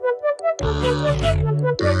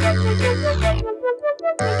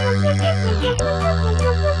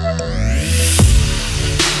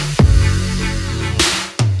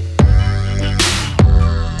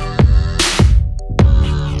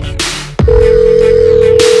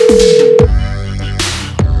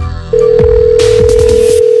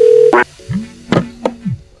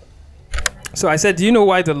So I said, do you know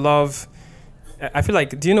why the love? I feel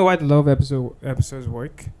like, do you know why the love episodes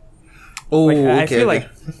work? Oh, Like, okay. I feel okay. like,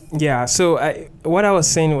 yeah. So what I was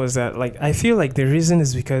saying was that, like, I feel like the reason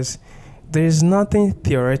is because there's nothing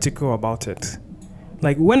theoretical about it.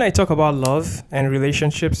 Like, when I talk about love and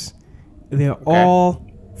relationships, they're all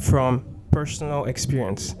from personal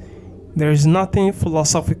experience. There's nothing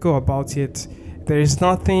philosophical about it. There's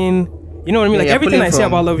nothing, you know what I mean? Yeah, Like, you're everything I pulling say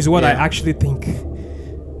from- about love is what I yeah. actually think.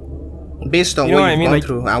 Based on You know what what I you've mean? gone Like,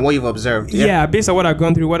 through and what you've observed. Yeah, based on what I've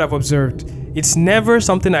gone through, what I've observed. It's never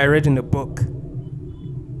something I read in a book.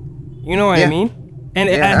 You know what I Yeah. mean? And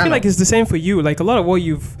Yeah, I I feel like know. it's the same for you. Like, a lot of what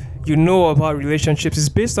you know about relationships is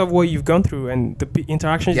based off what you've gone through and the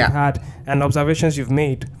interactions Yeah. you've had and observations you've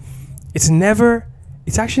made. It's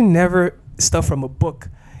actually never stuff from a book.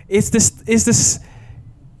 It's this.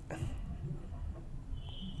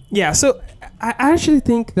 Yeah, so I actually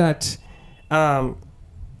think that,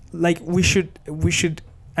 like, we should.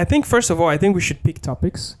 I think, first of all, I think we should pick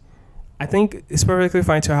topics. I think it's perfectly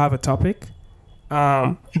fine to have a topic,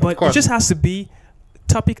 but it course. just has to be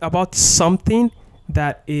topic about something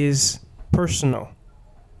that is personal.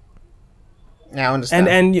 Yeah, I understand.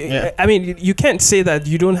 And I mean, you can't say that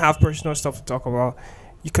you don't have personal stuff to talk about,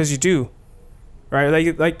 because you do, right?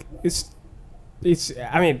 Like it's.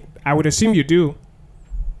 I mean, I would assume you do.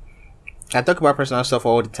 I talk about personal stuff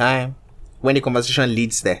all the time when the conversation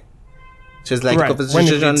leads there. So it's like Right, the when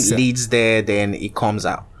it conversation leads leads there, there. then it comes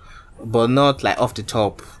out. But not like off the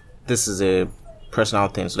top. This is a personal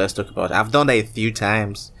thing, so let's talk about it. I've done that a few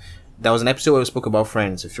times. There was an episode where we spoke about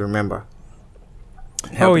friends, if you remember.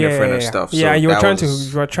 Helping a friend and stuff. Yeah, So you were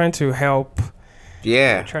that trying to help.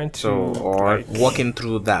 Yeah. trying to, So, or like- walking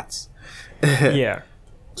through that. Yeah.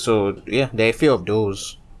 So, yeah, there are a few of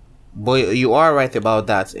those. But you are right about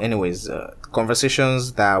that. Anyways,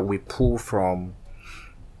 conversations that we pull from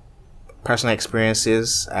personal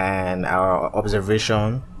experiences and our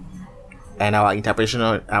observation and our interpretation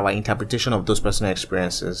of those personal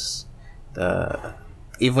experiences.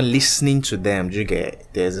 Even listening to them, do you get?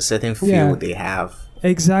 There's a certain feel Yeah. they have.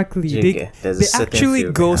 Exactly. Do you They get? There's a they certain actually feel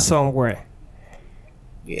they go have. somewhere.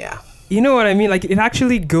 Yeah. You know what I mean? Like, it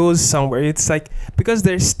actually goes somewhere. It's like, because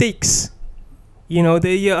there's stakes. You know,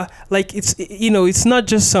 they like, it's, you know, it's not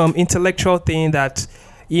just some intellectual thing that,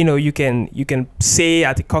 you know, you can say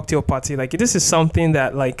at a cocktail party. Like, this is something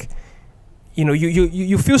that, like, you know,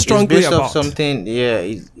 you feel strongly It's based about. off something. Yeah,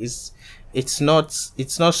 it's not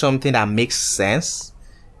something that makes sense.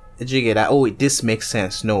 Did you get that? Oh, this makes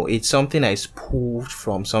sense. No, it's something that is pulled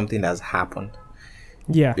from something that's happened.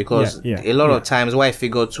 Yeah. Because yeah, a lot yeah. of times what I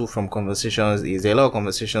figure too from conversations is a lot of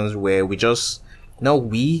conversations where we just,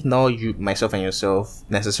 not you, myself and yourself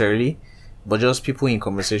necessarily, but just people in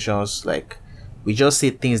conversations, like, we just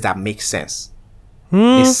say things that make sense.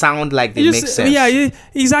 They sound like they make sense. Yeah,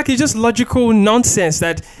 exactly. Just logical nonsense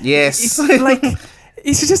that. Yes. It's like,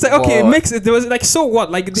 it's just like, okay, it But- makes it. There was like, so what?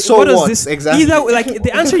 Like, So what does what? this Exactly. Either, like,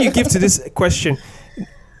 the answer you give to this question,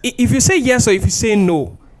 if you say yes or if you say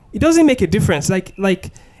no, it doesn't make a difference.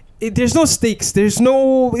 There's no stakes. There's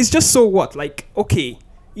no. It's just, so what? Like, okay,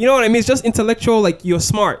 you know what I mean? It's just intellectual. Like, you're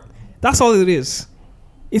smart. That's all it is.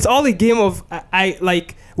 It's all a game of I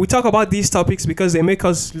like, we talk about these topics because they make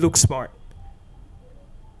us look smart.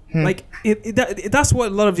 Like, that's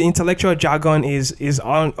what a lot of the intellectual jargon is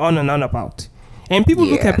on and on about. And people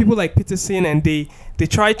look Yeah. at people like Peterson and they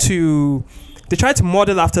try to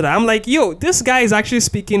model after that. I'm like, yo, this guy is actually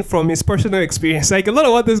speaking from his personal experience. Like, a lot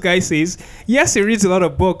of what this guy says, yes, he reads a lot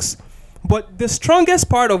of books, but the strongest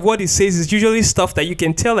part of what he says is usually stuff that you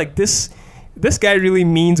can tell, like, this guy really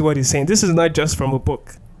means what he's saying. This is not just from a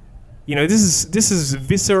book. You know, this is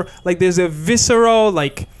visceral. Like, there's a visceral,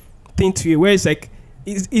 like, thing to it where it's like,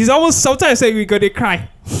 he's almost sometimes saying, "We gotta cry."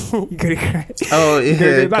 You gotta cry. Oh,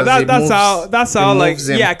 yeah. That's how like, moves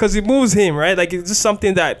him. yeah, because it moves him, right? Like, it's just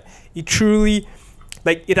something that he truly,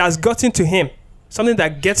 like, it has gotten to him, something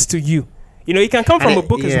that gets to you. You know, it can come from a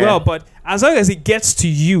book as well, but as long as it gets to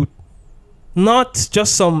you, not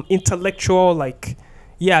just some intellectual, like,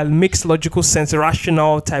 makes logical sense,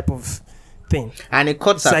 rational type of thing. And it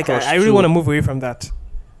cuts It's like, across. I really want to move away from that.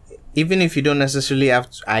 Even if you don't necessarily have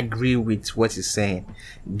to agree with what he's saying,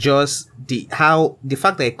 just the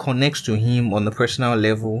fact that it connects to him on the personal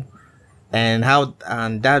level, and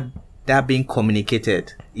that being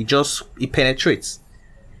communicated it penetrates.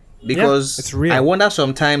 Because it's real. I wonder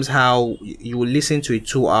sometimes how you will listen to a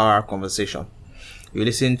 2-hour conversation. You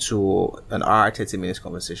listen to an hour, 30 minutes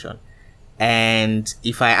conversation. And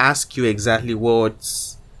if I ask you exactly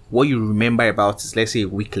what you remember about it, let's say a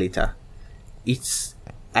week later,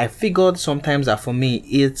 I figured sometimes that for me,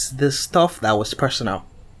 it's the stuff that was personal.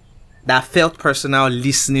 That felt personal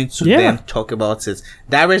listening to them talk about it.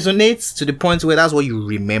 That resonates to the point where that's what you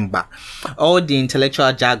remember. All the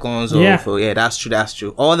intellectual jargons that's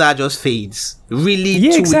true. All that just fades. Really,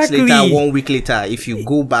 2 weeks later, 1 week later, if you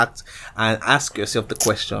go back and ask yourself the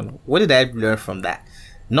question, what did I learn from that?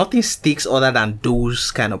 Nothing sticks other than those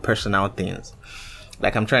kind of personal things.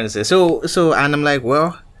 Like I'm trying to say. So and I'm like,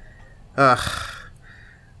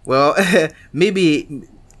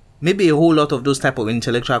 maybe a whole lot of those type of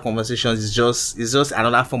intellectual conversations is just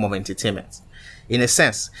another form of entertainment, in a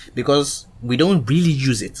sense, because we don't really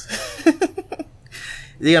use it. You know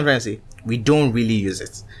what I'm trying to say? We don't really use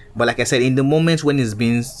it, but like I said, in the moment when it's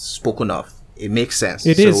being spoken of, it makes sense.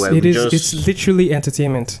 It's literally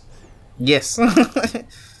entertainment. Yes.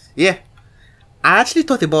 Yeah, I actually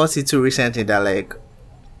thought about it too recently, that like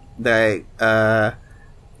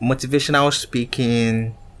motivational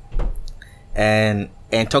speaking and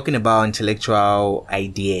talking about intellectual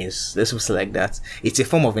ideas, let's say like that, it's a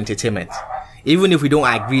form of entertainment. Even if we don't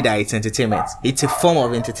agree that it's entertainment, it's a form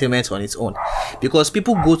of entertainment on its own, because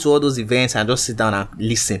people go to all those events and just sit down and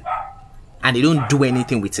listen, and they don't do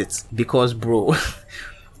anything with it. Because bro,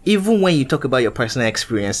 even when you talk about your personal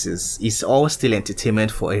experiences, it's all still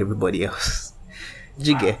entertainment for everybody else.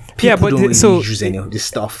 You get? People don't really use any of this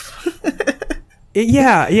stuff.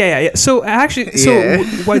 Yeah. So actually,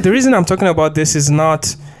 the reason I'm talking about this is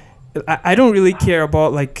not, I don't really care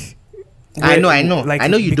about like. I know. Like, I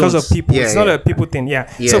know you because don't. Of people. It's not a people thing.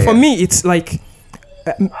 So for me, it's like,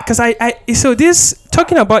 because so this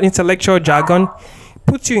talking about intellectual jargon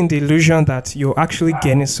puts you in the illusion that you're actually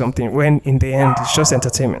gaining something, when in the end it's just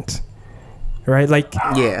entertainment, right? Like,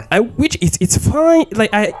 which it's fine.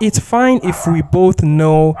 Like, it's fine if we both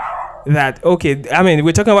know that, okay, I mean,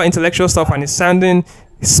 we're talking about intellectual stuff and it's sounding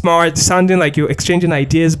smart, sounding like you're exchanging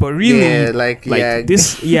ideas, but really,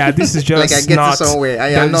 this is just like I get not, to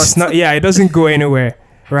somewhere. It doesn't go anywhere,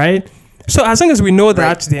 right? So as long as we know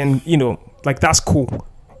that, then like that's cool.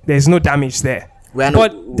 There's no damage there.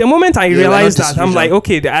 But the moment I realized that, I'm like,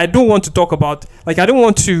 okay, I don't want to talk about, like, I don't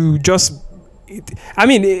want to just. I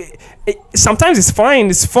mean, sometimes it's fine,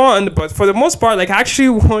 it's fun, but for the most part, like, I actually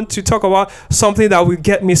want to talk about something that will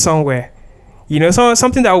get me somewhere.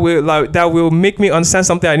 Something that will make me understand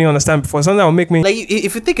something I didn't understand before. Something that will make me, like,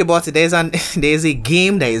 if you think about it, there's a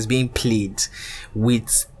game that is being played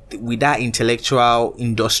with that intellectual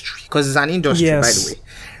industry, because it's an industry, by the way.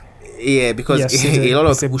 Yeah, because a lot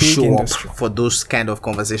of people show up for those kind of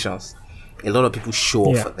conversations. A lot of people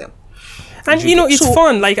show up for them. And it's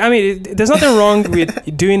fun. Like, I mean, there's nothing wrong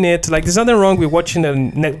with doing it. Like, there's nothing wrong with watching a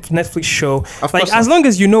Netflix show. Like, as long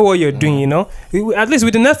as you know what you're doing, At least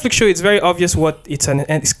with the Netflix show, it's very obvious what and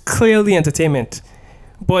it's clearly entertainment.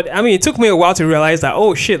 But I mean, it took me a while to realize that,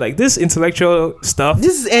 oh shit, like, this intellectual stuff,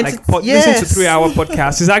 listen to 3-hour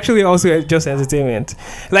podcasts is actually also just entertainment.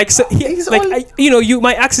 Like, so you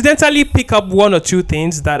might accidentally pick up one or two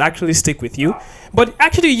things that actually stick with you, but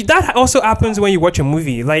actually that also happens when you watch a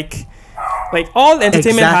movie. Like all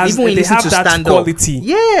entertainment has, they have that quality.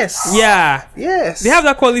 Yes. Yeah. Yes. They have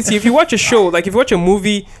that quality. If you watch a show, like if you watch a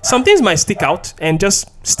movie, some things might stick out and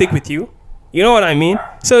just stick with you. You know what I mean?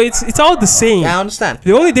 So it's all the same. Yeah, I understand.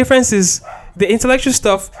 The only difference is the intellectual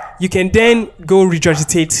stuff you can then go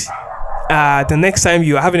regurgitate the next time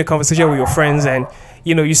you are having a conversation with your friends, and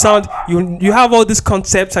you have all these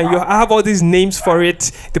concepts and you have all these names for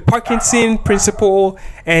it, the Parkinson principle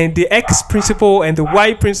and the X principle and the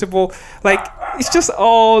Y principle. Like, it's just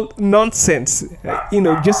all nonsense,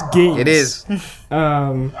 just games. It is.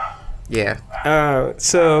 Let's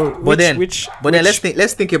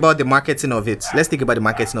think about the marketing of it.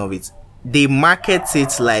 They market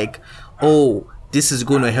it like, oh, this is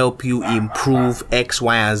going to help you improve X,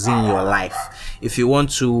 Y, and Z in your life. If you want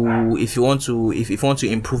to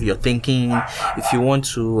improve your thinking, if you want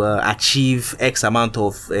to achieve X amount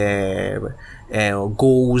of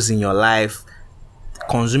goals in your life,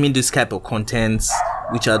 consuming this type of content,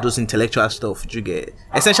 which are those intellectual stuff, you get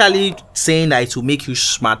essentially saying that it will make you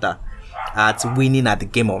smarter at winning at the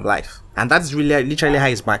game of life. And that's really literally how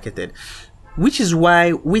it's marketed, which is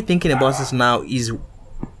why we're thinking about this now. Is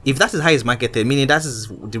if that is how it's marketed, meaning that is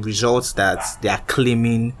the results that they are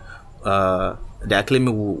claiming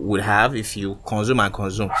would have if you consume.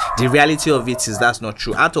 The reality of it is that's not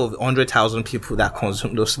true. Out of 100,000 people that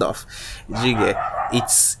consume those stuff,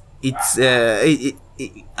 it's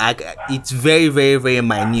very, very, very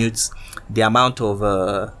minute, the amount of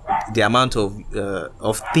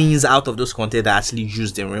things out of those content that are actually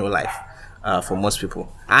used in real life for most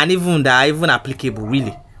people, and even that are even applicable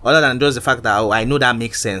really, other than just the fact that I know that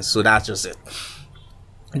makes sense, so that's just it.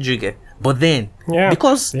 Do you get? But then,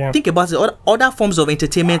 because think about it, other forms of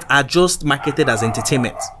entertainment are just marketed as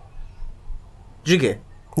entertainment. Do you get?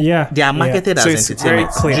 Yeah, they are marketed as entertainment.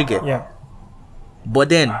 Very clear. Do you get? Yeah. But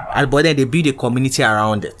then they build a community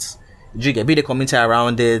around it. Do you get? Build a community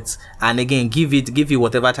around it, and again give you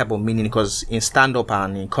whatever type of meaning. Because in stand up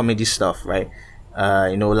and in comedy stuff, right?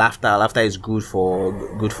 Laughter is good for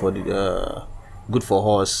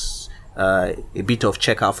us. A bit of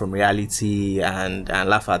check out from reality and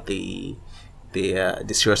laugh at the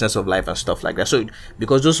seriousness of life and stuff like that. So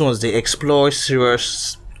because those ones, they explore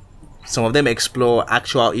serious, some of them explore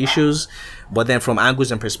actual issues, but then from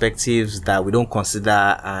angles and perspectives that we don't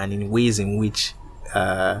consider, and in ways in which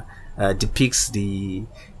depicts the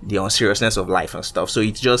unseriousness of life and stuff. So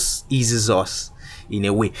it just eases us in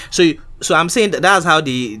a way. So I'm saying that's how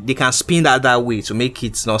they can spin that way to make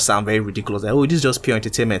it not sound very ridiculous. Like, oh, this is just pure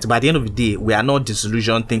entertainment. But at the end of the day, we are not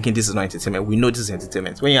disillusioned thinking this is not entertainment. We know this is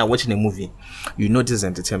entertainment. When you are watching a movie, you know this is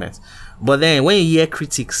entertainment. But then when you hear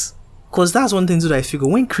critics, because that's one thing that I figure,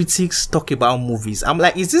 when critics talk about movies, I'm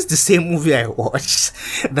like, is this the same movie I watched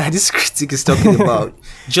that this critic is talking about?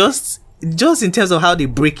 Just in terms of how they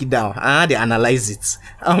break it down and how they analyze it.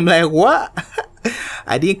 I'm like, what?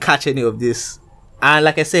 I didn't catch any of this. And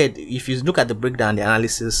like I said, if you look at the breakdown, the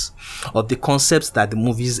analysis of the concepts that the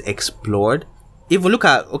movies explored, even look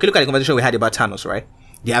at the conversation we had about Thanos, right?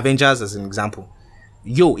 The Avengers as an example.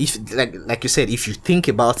 If like you said, if you think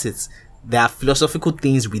about it, there are philosophical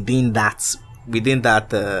things within that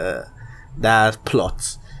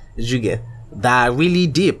plot. Did you get? That are really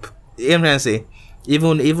deep. You know what I'm saying?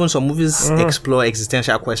 Even some movies explore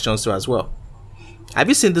existential questions too as well. Have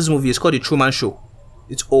you seen this movie? It's called The Truman Show.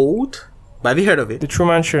 It's old, but have you heard of it? The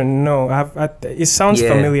Truman Show, no. It sounds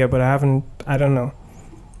familiar, but I don't know.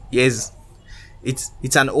 Yes,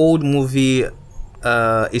 it's an old movie.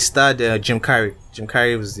 It starred Jim Carrey. Jim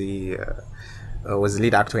Carrey was the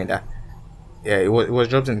lead actor in that. Yeah, it was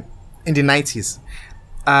dropped in the 90s.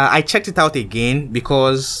 I checked it out again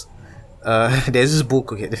because there's this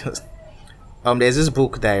book. Okay, there's this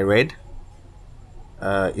book that I read.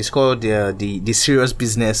 It's called the Serious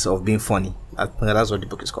Business of Being Funny. That's what the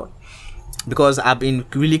book is called. Because I've been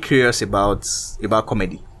really curious about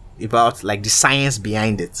comedy, about like the science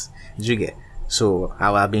behind it. Did you get? So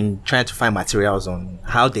I've been trying to find materials on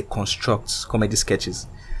how they construct comedy sketches,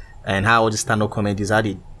 and how the stand-up comedies, how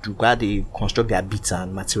they construct their beats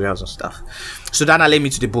and materials and stuff. So that led me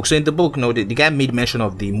to the book. So in the book, the guy made mention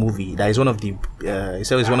of the movie that is one of the he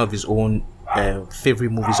said it's one of his own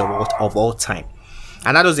favorite movies of all time,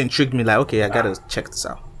 and that just intrigued me. Like, okay, I gotta check this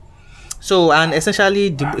out. So, and essentially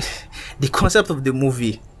the concept of the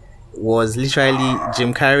movie was literally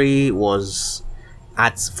Jim Carrey was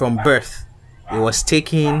from birth. He was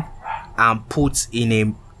taken and put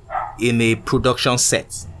in a production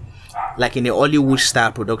set, like in a Hollywood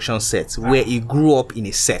style production set, where he grew up in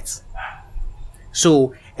a set.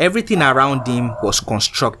 So everything around him was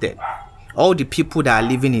constructed. All the people that are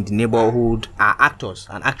living in the neighborhood are actors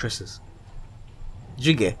and actresses. Did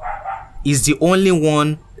you get? He's the only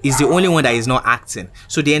one that is not acting.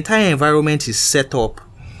 So the entire environment is set up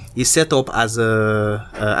as a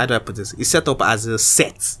how do I put this? It's set up as a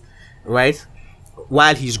set, right?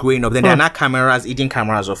 While he's growing up, then there are not hidden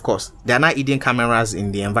cameras, of course. There are not hidden cameras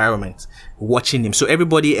in the environment watching him. So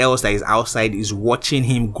everybody else that is outside is watching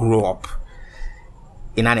him grow up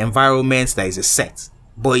in an environment that is a set.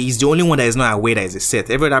 But he's the only one that is not aware that it's a set.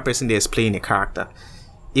 Every other person there is playing a character.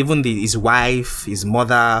 Even his wife, his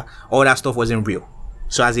mother, all that stuff wasn't real.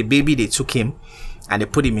 So as a baby, they took him and they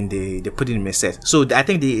put him in a set. So I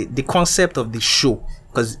think the concept of the show,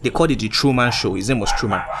 because they called it the Truman Show, his name was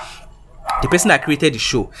Truman. The person that created the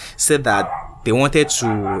show said that they wanted to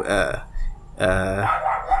where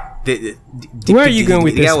are you going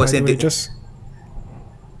with this?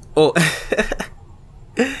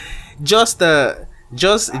 Just the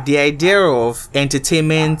idea of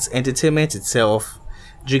entertainment itself,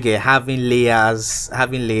 having layers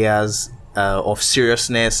of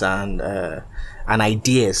seriousness and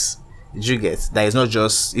ideas. That is not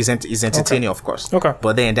just is entertaining, of course. Okay.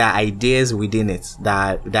 But then there are ideas within it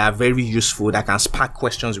that are very useful, that can spark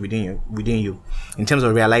questions within you in terms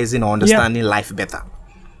of realizing or understanding life better.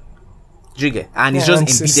 And it's just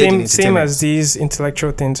embedded in entertainment. Same as these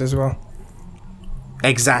intellectual things as well.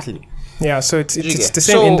 Exactly. Yeah, so it's the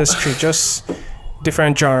same industry, just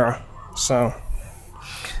different genre. So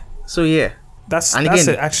So yeah, and That's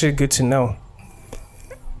again, actually good to know.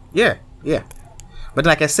 yeah, yeah. But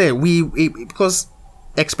like I said, we because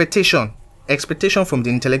expectation from the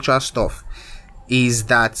intellectual stuff is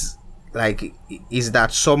that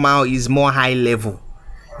somehow is more high level,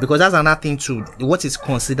 because that's another thing too. What is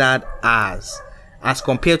considered as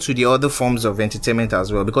compared to the other forms of entertainment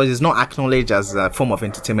as well, because it's not acknowledged as a form of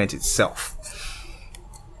entertainment itself.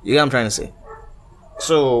 You know what I'm trying to say?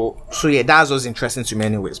 So yeah, that's what's interesting to me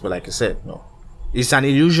anyways. But like I said, no, it's an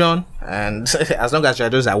illusion, and as long as you're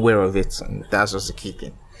just aware of it, and that's just the key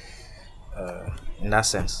thing in that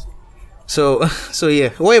sense. So yeah,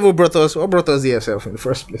 what brought us here yourself in the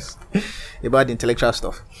first place about the intellectual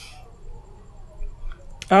stuff?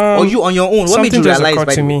 Or you on your own, what made you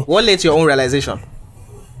realize, what led to your own realization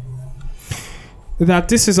that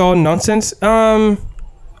this is all nonsense?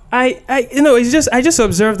 I I just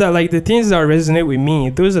observed that like the things that resonate with me,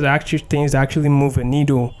 those are the actual things that actually move a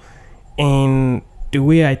needle in the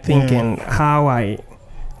way I think and how I,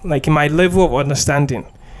 like, in my level of understanding.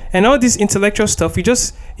 And all this intellectual stuff,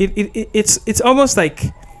 it's almost like,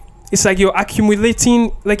 it's like you're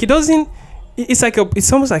accumulating, like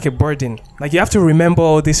it's almost like a burden. Like you have to remember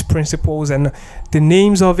all these principles and the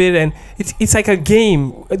names of it, and it's like a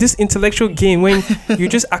game, this intellectual game, when you're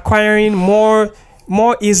just acquiring more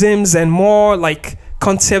isms and more like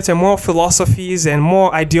concepts and more philosophies and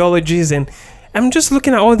more ideologies. And I'm just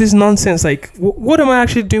looking at all this nonsense, like what am I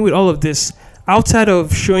actually doing with all of this outside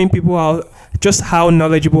of showing people how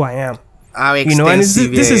knowledgeable I am? How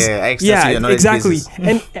extensive, exactly.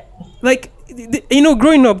 And like,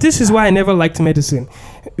 growing up, this is why I never liked medicine,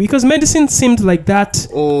 because medicine seemed like that.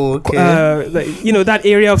 Oh, okay. That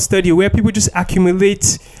area of study where people just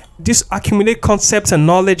accumulate concepts and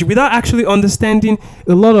knowledge without actually understanding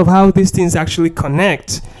a lot of how these things actually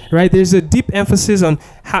connect. Right? There's a deep emphasis on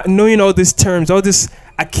knowing all these terms, all this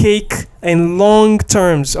archaic and long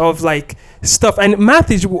terms of like stuff. And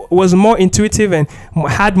math was more intuitive and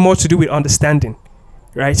had more to do with understanding,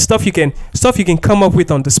 right? Stuff you can come up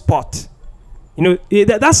with on the spot.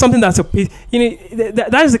 That's something that's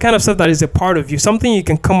that is the kind of stuff that is a part of you, something you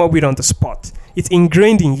can come up with on the spot. It's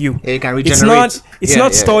ingrained in you. Yeah, you can regenerate. It's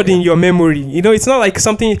not stored in your memory. It's not like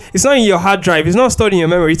something. It's not in your hard drive. It's not stored in your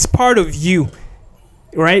memory. It's part of you,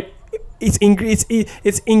 right? It's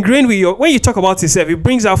ingrained with you. When you talk about yourself, it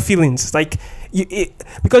brings out feelings like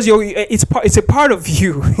because it's a part of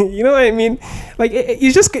you. You know what I mean? Like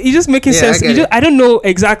you're just making sense. I don't know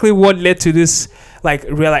exactly what led to this. Like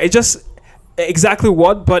realize it just exactly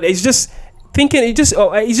what, but it's just thinking. It just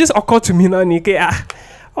occurred to me now.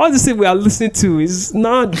 All this thing we are listening to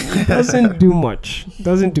doesn't do much.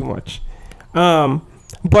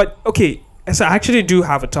 But okay, so I actually do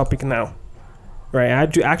have a topic now. Right, I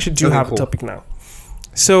do have a topic now.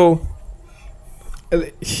 So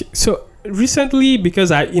recently,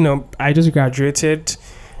 because I just graduated,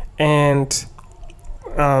 and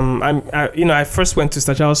I first went to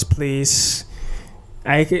Stajal's place.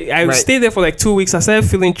 I stayed there for like 2 weeks. I started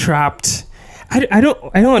feeling trapped. I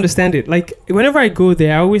don't understand it. Like whenever I go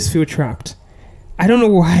there, I always feel trapped. I don't know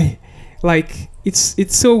why. Like it's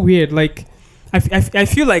so weird. Like I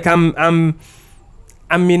feel like I'm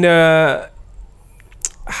in a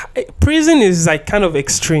prison is like kind of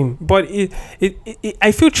extreme, but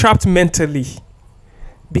I feel trapped mentally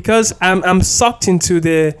because I'm sucked into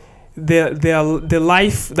the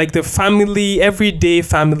life, like the family, everyday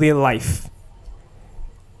family life.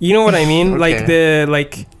 You know what I mean? Okay.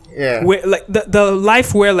 Where, like the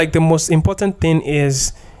life where like the most important thing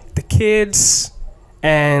is the kids,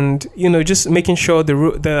 and just making sure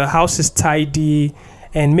the house is tidy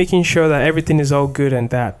and making sure that everything is all good and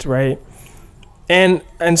that, right? And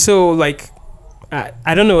so like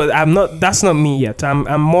I don't know, that's not me yet.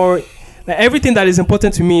 I'm more like, everything that is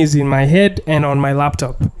important to me is in my head and on my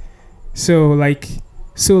laptop. So I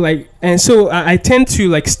tend to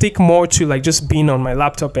like stick more to like just being on my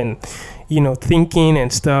laptop and thinking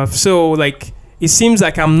and stuff. So like it seems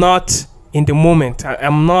like I'm not in the moment.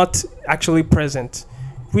 I'm not actually present,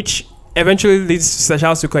 which eventually leads to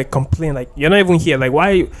Sajal to like complain, like you're not even here. Like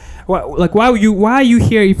why are you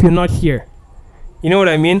here if you're not here? You know what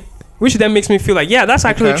I mean? Which then makes me feel like, yeah, that's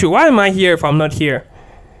actually true. Why am I here if I'm not here?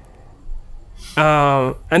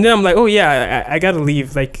 And then I'm like, oh yeah, I gotta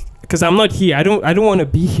leave, like, because I'm not here. I don't want to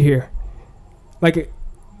be here. Like,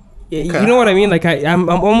 you know what I mean? Like I'm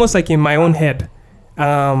almost like in my own head.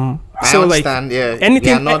 So like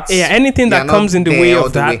anything that comes in the way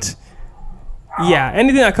of that. Yeah,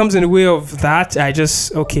 anything that comes in the way of that, I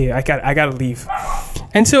gotta leave.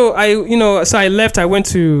 And so I left. I went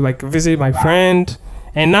to like visit my friend,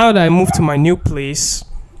 and now that I moved to my new place,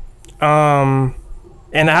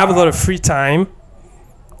 and I have a lot of free time,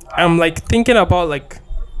 I'm like thinking about like,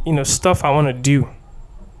 stuff I want to do,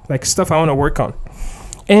 like stuff I want to work on.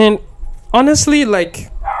 And honestly,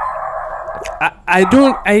 like, I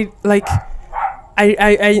don't, I like,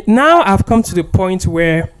 I now I've come to the point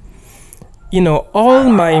where, all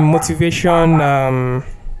my motivation,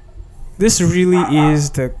 this really is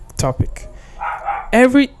the topic.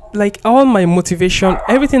 All my motivation,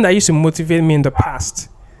 everything that used to motivate me in the past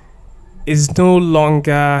is no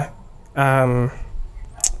longer,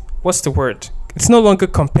 what's the word? It's no longer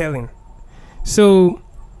compelling. So,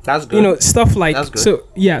 That's good. stuff like, That's good. so,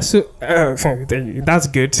 yeah, so, that's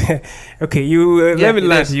good. Okay, let me it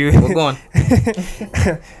land is. you. We're going.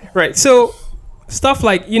 Right. So stuff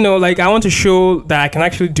like, like I want to show that I can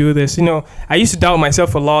actually do this. I used to doubt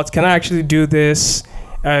myself a lot. Can I actually do this?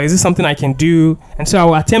 Is this something I can do? And so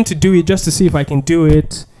I'll attempt to do it just to see if I can do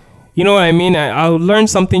it. You know what I mean? I'll learn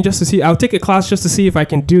something just to see. I'll take a class just to see if I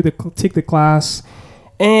can take the class.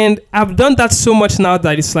 And I've done that so much now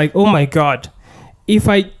that it's like, oh my God, if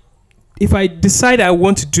I decide I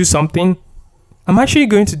want to do something, I'm actually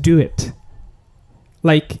going to do it.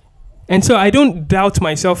 Like, and so I don't doubt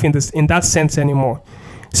myself in that sense anymore.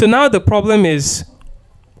 So now the problem is,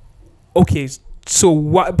 okay, so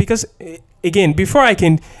what? Because again, before I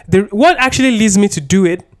can, what actually leads me to do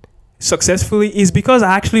it successfully is because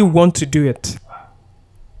I actually want to do it,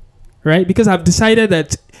 right? Because I've decided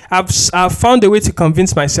that I've found a way to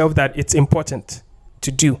convince myself that it's important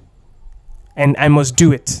to do, and I must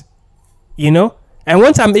do it. And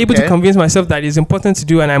once I'm able to convince myself that it's important to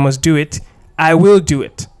do and I must do it, I will do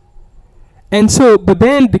it. And so, but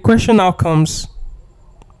then the question now comes,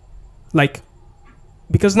 like,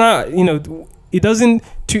 because now, it doesn't,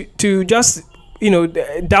 to just,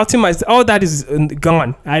 doubting myself, all that is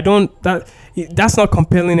gone. That's not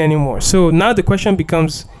compelling anymore. So now the question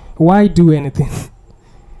becomes, why do anything?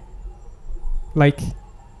 Like,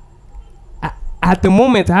 at the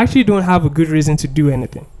moment, I actually don't have a good reason to do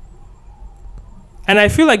anything. And I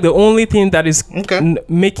feel like the only thing that is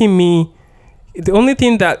making me, the only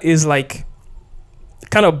thing that is like,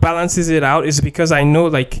 kind of balances it out is because I know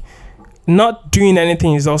like not doing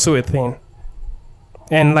anything is also a thing.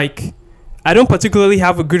 And like, I don't particularly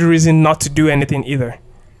have a good reason not to do anything either.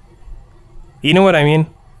 You know what I mean?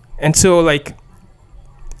 And so like,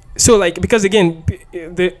 because again,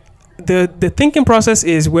 the thinking process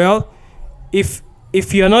is, well, if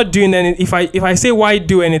you're not doing any, if I say why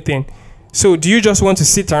do anything, so do you just want to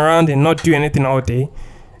sit around and not do anything all day?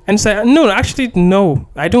 And say, no, actually, no,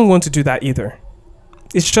 I don't want to do that either.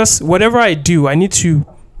 It's just whatever I do, I need to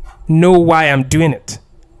know why I'm doing it.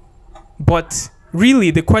 But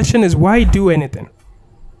really, the question is, why do anything?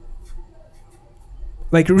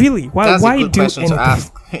 Like, really, why That's why a good do question anything? to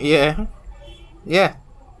ask. Yeah.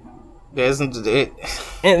 There isn't it.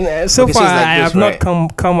 And so Okay, far, so it's like I this, have right?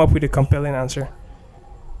 not come up with a compelling answer.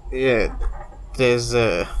 Yeah. There's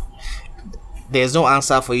no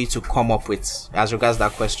answer for you to come up with as regards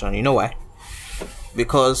that question. You know why?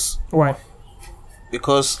 Because Why?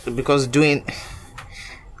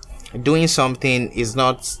 doing something is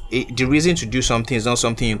not the reason to do something is not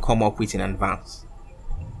something you come up with in advance.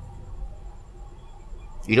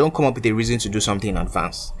 You don't come up with a reason to do something in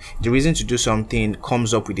advance. The reason to do something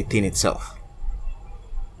comes up with the thing itself.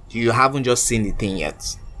 You haven't just seen the thing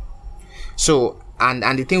yet. So,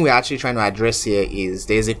 and the thing we're actually trying to address here is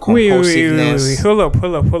there's a compulsiveness. Wait.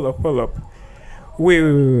 Hold up.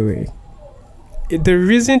 Wait. The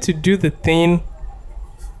reason to do the thing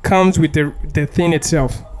comes with the thing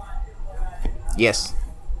itself. Yes.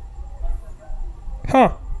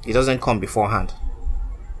 Huh. It doesn't come beforehand.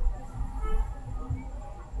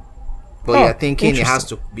 But you're thinking it has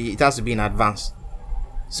to be in advance.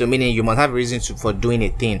 So meaning you must have a reason for doing a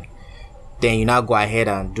thing. Then you now go ahead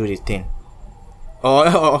and do the thing. Or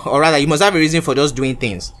rather, you must have a reason for just doing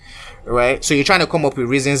things. Right? So you're trying to come up with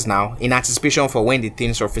reasons now in anticipation for when the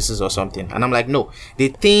thing surfaces or something. And I'm like, no. The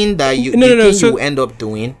thing that you you end up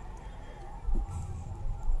doing.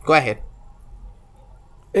 Go ahead.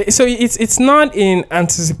 So it's not in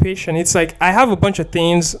anticipation. It's like I have a bunch of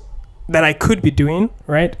things that I could be doing,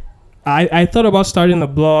 right? I thought about starting a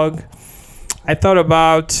blog. I thought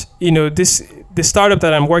about, the startup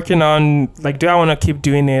that I'm working on, like, do I want to keep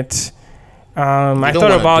doing it? I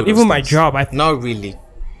thought about even my job. Not really.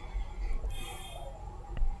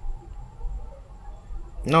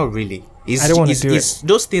 Not really. I don't want to do it.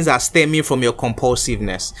 Those things are stemming from your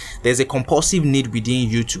compulsiveness. There's a compulsive need within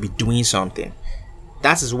you to be doing something.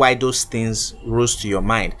 That is why those things rose to your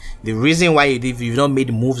mind. The reason why you've not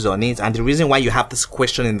made moves on it, and the reason why you have this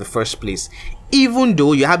question in the first place, even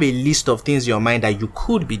though you have a list of things in your mind that you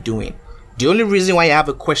could be doing, The only reason why you have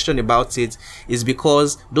a question about it is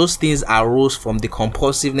because those things arose from the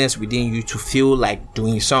compulsiveness within you to feel like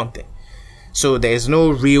doing something. So there's no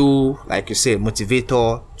real, like you say,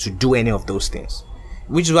 motivator to do any of those things.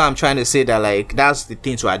 Which is why I'm trying to say that, like, that's the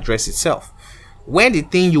thing to address itself. When the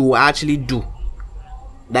thing you will actually do,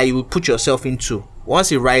 that you will put yourself into,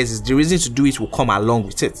 once it rises, the reason to do it will come along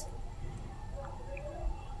with it.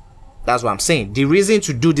 That's what I'm saying. The reason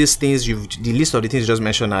to do these things, the list of the things you just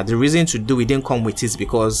mentioned now, the reason to do it didn't come with it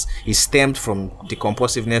because it stemmed from the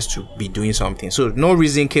compulsiveness to be doing something. So no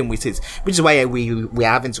reason came with it, which is why we're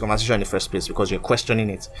having this conversation in the first place, because you're questioning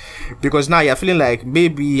it. Because now you're feeling like,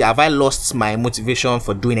 maybe have I lost my motivation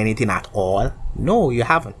for doing anything at all? No, you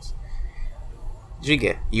haven't. You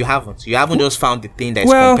get? You haven't just found the thing that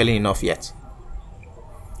is compelling enough yet.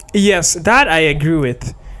 Yes, that I agree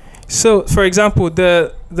with. So, for example,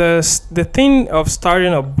 the thing of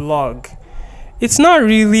starting a blog, it's not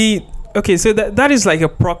really okay. So that is like a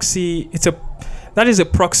proxy. That is a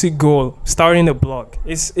proxy goal. Starting a blog.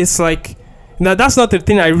 It's like, now that's not the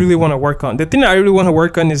thing I really want to work on. The thing I really want to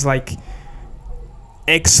work on is like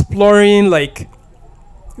exploring, like,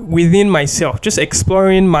 within myself, just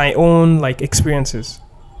exploring my own, like, experiences.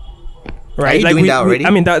 Right? Are you like doing that already?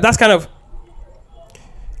 I mean, that's kind of.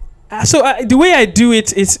 So the way I do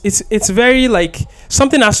it, it's very like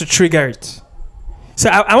something has to trigger it. So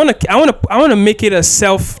I want to make it a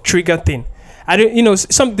self trigger thing. I don't,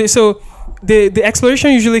 so the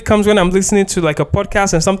exploration usually comes when I'm listening to like a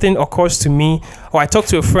podcast and something occurs to me, or I talk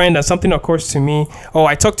to a friend and something occurs to me, or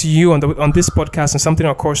I talk to you on this podcast and something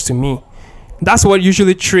occurs to me. That's what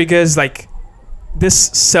usually triggers like this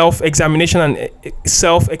self-examination and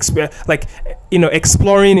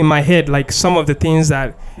exploring in my head, like some of the things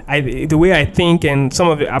that the way I think and some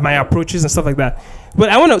of my approaches and stuff like that. But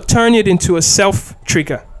I want to turn it into a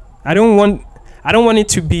self-trigger. I don't want it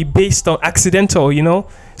to be based on accidental,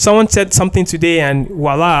 Someone said something today and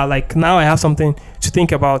voila, like now I have something to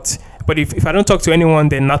think about. But if I don't talk to anyone,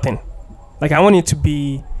 then nothing. Like I want it to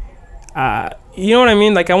be, you know what I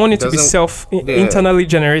mean? Like I want it to be internally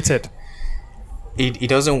generated. It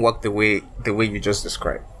doesn't work the way you just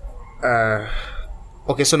described.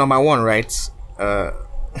 Okay, so number one, right?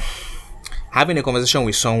 Having a conversation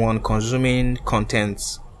with someone, consuming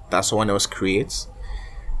content that someone else creates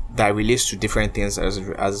that relates to different things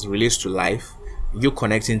as relates to life, you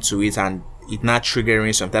connecting to it and it not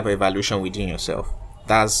triggering some type of evaluation within yourself.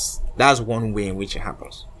 That's one way in which it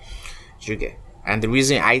happens. You get? And the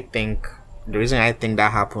reason I think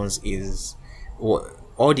that happens is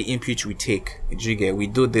all the input we take. You get? We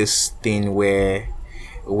do this thing where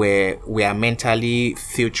we are mentally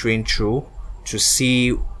filtering through to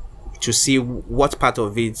see what part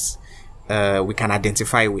of it we can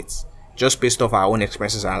identify with, just based off our own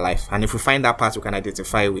experiences in life. And if we find that part we can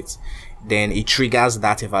identify with, then it triggers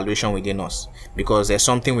that evaluation within us because there's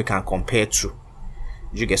something we can compare to.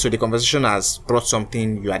 You get? So the conversation has brought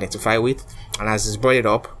something you identify with, and as it's brought it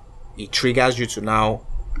up, it triggers you to now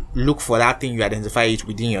look for that thing you identify it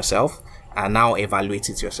within yourself and now evaluate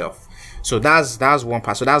it yourself. So that's one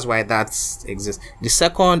part. So that's why that exists. The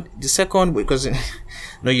second, because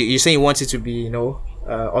you're saying you want it to be,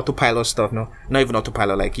 autopilot stuff. No, not even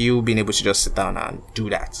autopilot. Like you being able to just sit down and do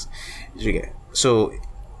that. You get? So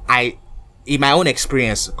in my own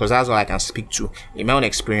experience, because that's all I can speak to. In my own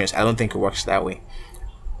experience, I don't think it works that way.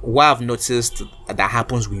 What I've noticed that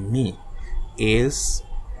happens with me is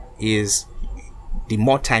the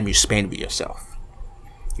more time you spend with yourself.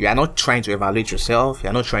 You are not trying to evaluate yourself. You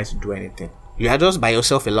are not trying to do anything. You are just by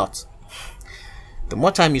yourself a lot. The more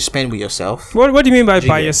time you spend with yourself. What do you mean by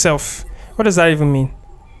yourself? What does that even mean?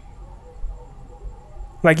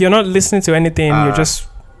 Like you're not listening to anything. You're just.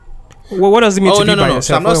 What does it mean to be by yourself?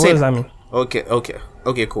 So I'm not saying, what does that mean?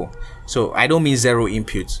 Okay, cool. So I don't mean zero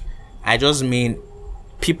input. I just mean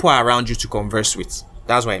people around you to converse with.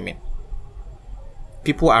 That's what I mean.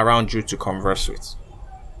 People around you to converse with.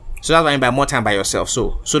 So that's what I mean by more time by yourself.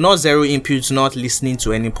 So not zero inputs, not listening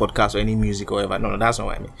to any podcast or any music or whatever. No, that's not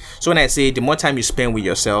what I mean. So when I say the more time you spend with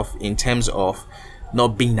yourself in terms of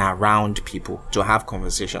not being around people to have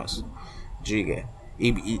conversations, do you get?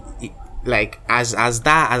 It like as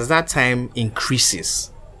that time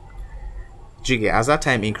increases, do you get? As that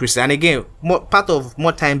time increases, and again, part of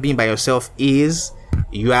more time being by yourself is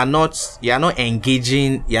you are not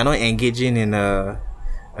engaging in you're not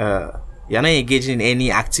engaging in any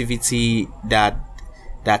activity that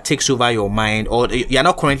takes over your mind, or you're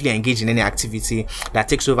not currently engaged in any activity that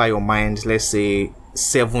takes over your mind, let's say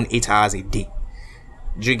 7-8 hours a day.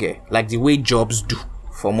 Do you get? Like the way jobs do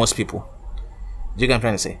for most people. Do you get what I'm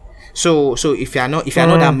trying to say? So if you're not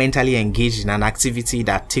that mentally engaged in an activity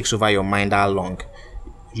that takes over your mind that long,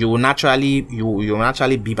 you will naturally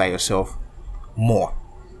be by yourself more.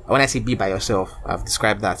 When I say be by yourself, I've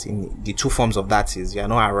described that in the two forms of that is you're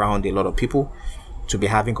not around a lot of people to be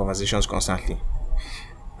having conversations constantly.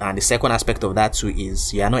 And the second aspect of that too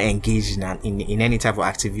is you are not engaged in any type of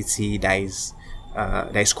activity that is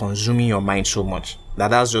consuming your mind so much.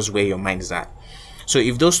 That's just where your mind is at. So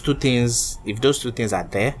if those two things are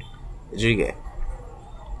there, you get,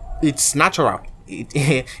 it's natural.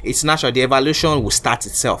 It's natural. The evaluation will start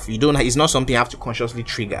itself. It's not something you have to consciously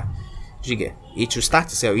trigger. You get, it will start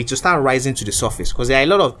itself. It will start rising to the surface, because there are a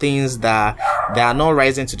lot of things that are not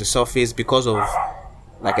rising to the surface because of,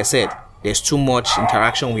 like I said, there's too much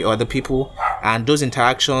interaction with other people, and those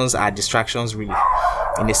interactions are distractions, really,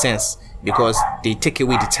 in a sense, because they take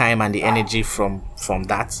away the time and the energy from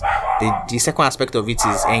that. The second aspect of it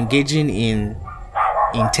is engaging in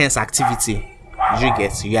intense activity. You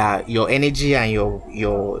get, your energy and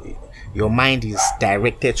your mind is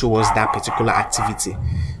directed towards that particular activity,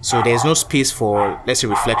 so there's no space for, let's say,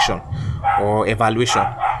 reflection or evaluation,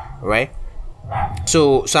 right?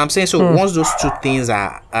 So I'm saying, once those two things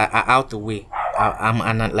are out the way,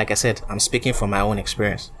 and like I said, I'm speaking from my own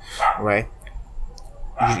experience, right?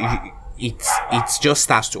 It just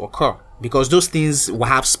starts to occur, because those things will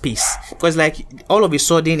have space, because like all of a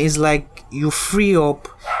sudden it's like you free up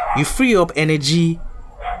energy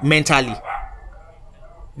mentally,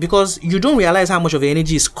 because you don't realize how much of your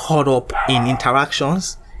energy is caught up in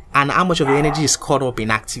interactions and how much of your energy is caught up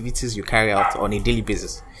in activities you carry out on a daily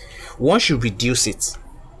basis. Once you reduce it,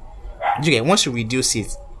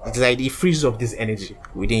 it's like it frees up this energy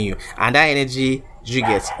within you, and that energy, you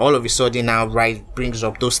get, all of a sudden now brings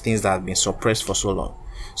up those things that have been suppressed for so long.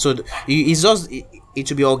 So it's just it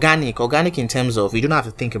will be organic in terms of you don't have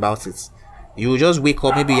to think about it. You will just wake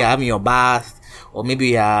up, maybe you're having your bath, or maybe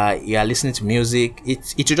you're listening to music.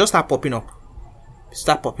 It will just start popping up.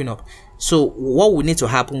 So what would need to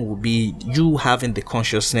happen would be you having the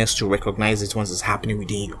consciousness to recognize it once it's happening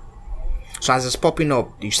within you. So as it's popping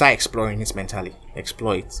up, you start exploring it mentally.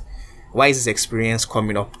 Explore it. Why is this experience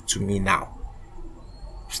coming up to me now?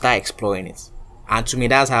 Start exploring it. And to me,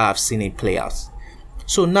 that's how I've seen it play out.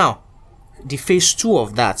 So now, the phase 2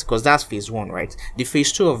 of that, because that's phase 1, right? The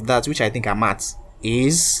phase 2 of that, which I think I'm at,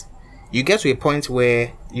 is you get to a point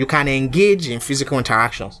where you can engage in physical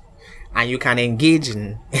interactions and you can engage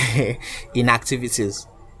in in activities,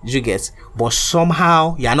 you get, but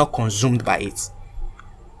somehow you are not consumed by it.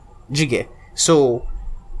 You get? So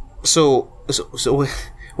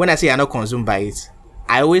when I say you're not consumed by it,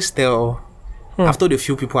 I always tell I've told a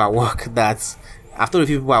few people at work that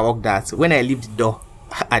when I leave the door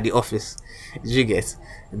at the office, you get,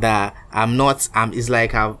 that it's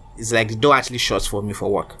like the door actually shuts for me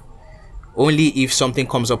for work. Only if something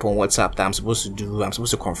comes up on WhatsApp that I'm supposed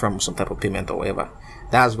to confirm some type of payment or whatever,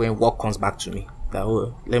 that's when work comes back to me. That,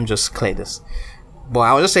 oh, let me just clear this. But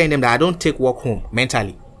I was just saying them that I don't take work home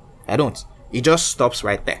mentally. I don't. It just stops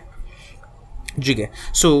right there. You get?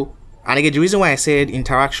 So, and again, the reason why I said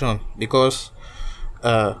interaction, because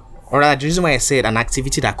or rather, the reason why I said an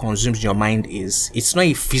activity that consumes your mind is, it's not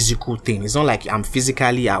a physical thing. It's not like I'm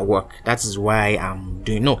physically at work, that is why I'm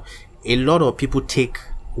doing. No, a lot of people take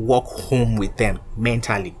work home with them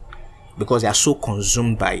mentally because they are so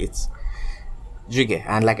consumed by it. You get?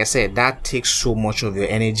 And like I said, that takes so much of your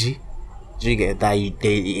energy. You get that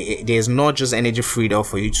there's not just energy freed up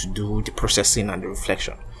for you to do the processing and the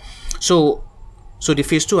reflection. So the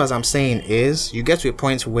phase 2, as I'm saying, is you get to a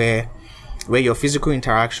point where your physical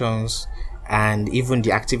interactions and even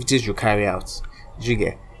the activities you carry out, you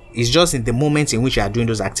get, it's just in the moment in which you are doing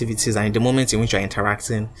those activities and in the moment in which you are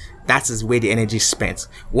interacting, that is where the energy is spent.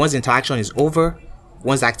 Once the interaction is over,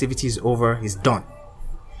 once the activity is over, it's done.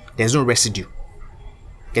 There's no residue.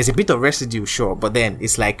 There's a bit of residue, sure, but then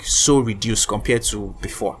it's like so reduced compared to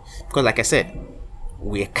before. Because like I said,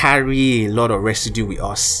 we carry a lot of residue with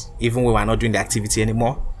us, even when we're not doing the activity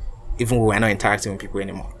anymore, even when we're not interacting with people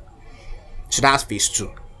anymore. So that's phase 2.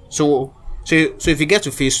 So if you get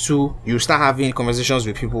to phase 2, you start having conversations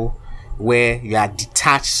with people where you are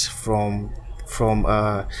detached from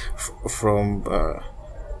the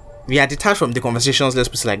conversations. Let's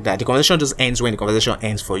put it like that. The conversation just ends when the conversation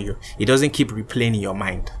ends for you. It doesn't keep replaying in your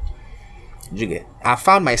mind. You get? I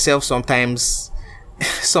found myself sometimes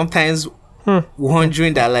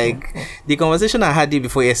wondering that, like, the conversation I had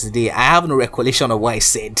before yesterday, I have no recollection of what I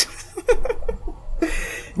said.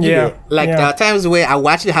 Yeah. There are times where I will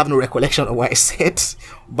actually have no recollection of what I said,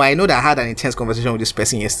 but I know that I had an intense conversation with this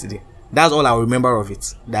person yesterday. That's all I remember of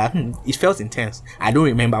it. That it felt intense. I don't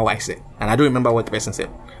remember what I said, and I don't remember what the person said,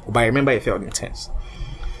 but I remember it felt intense.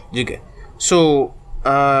 You get? So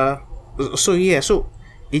so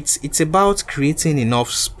it's about creating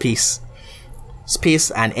enough space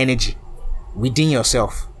and energy within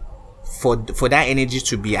yourself for that energy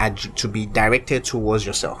to be directed towards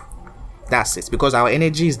yourself. That's it. Because our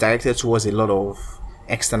energy is directed towards a lot of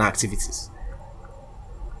external activities.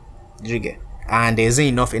 You get? And there isn't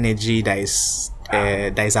enough energy that is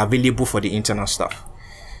available for the internal stuff.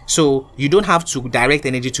 So you don't have to direct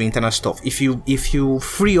energy to internal stuff. If you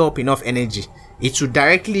free up enough energy, it will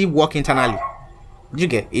directly work internally. You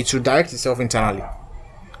get? It will direct itself internally,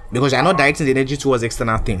 because you're not directing the energy towards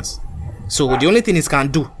external things. So the only thing it can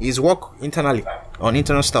do is work internally on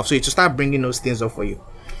internal stuff. So it will start bringing those things up for you.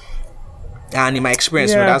 And in my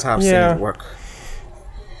experience, that's how I've seen it work.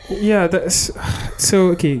 Yeah, so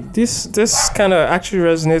okay. This kind of actually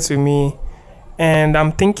resonates with me, and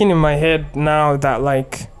I'm thinking in my head now that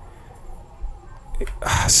like,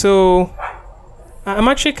 so I'm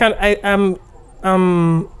actually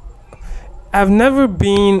I've never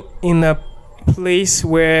been in a place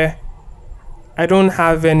where I don't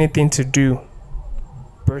have anything to do,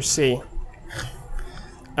 per se.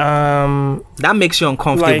 That makes you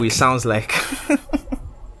uncomfortable. Like, it sounds like.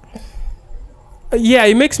 Yeah,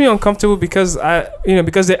 it makes me uncomfortable because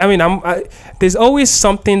there's always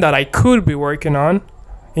something that I could be working on.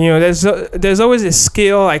 There's always a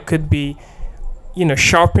skill I could be,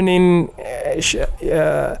 sharpening.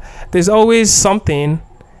 There's always something,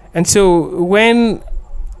 and so when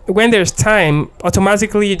there's time,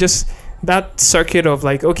 automatically just that circuit of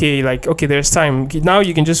okay, there's time. Now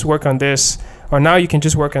you can just work on this, or now you can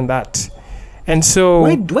just work on that, and so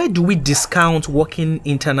why do we discount working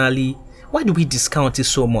internally? Why do we discount it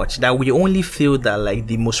so much that we only feel that like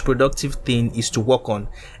the most productive thing is to work on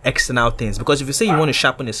external things? Because if you say you want to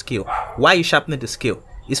sharpen a skill, why are you sharpening the skill?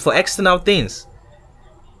 It's for external things.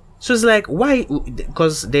 So it's like, why?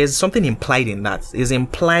 Because there's something implied in that. It's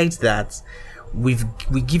implied that we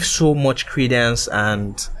give so much credence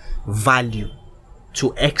and value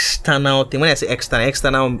to external things. When I say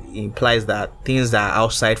external implies that things that are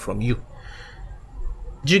outside from you.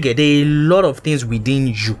 Do you get? There are a lot of things within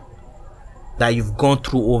you that you've gone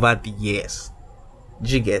through over the years.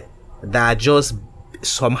 Do you get? That are just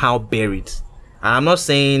somehow buried. And I'm not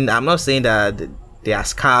saying that they are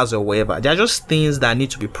scars or whatever. They're just things that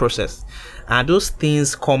need to be processed. And those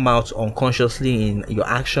things come out unconsciously in your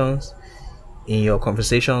actions, in your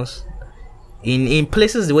conversations, in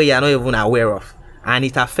places the way you're not even aware of. And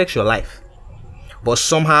it affects your life. But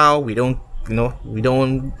somehow we are not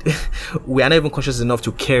even conscious enough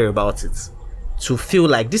to care about it. To feel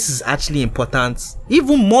like this is actually important,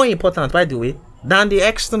 even more important, by the way, than the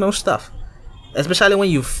external stuff. Especially when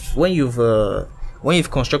you've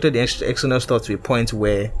constructed the external stuff to a point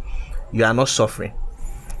where you are not suffering.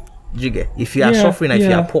 Do you get? If you are suffering, if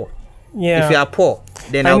you are poor, if you are poor,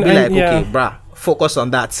 then I'll be okay, bruh, focus on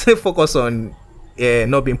that. Focus on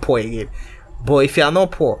not being poor again. But if you are not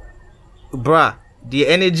poor, bruh, the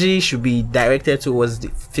energy should be directed towards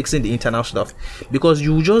fixing the internal stuff, because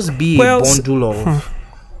you just be a bundle of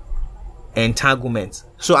entanglement.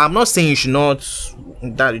 So I'm not saying you should not.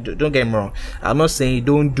 Don't get me wrong. I'm not saying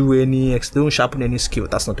don't sharpen any skill.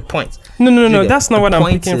 That's not the point. No. That's not what I'm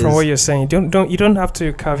picking from what you're saying. You don't have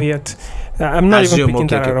to caveat. I'm not even picking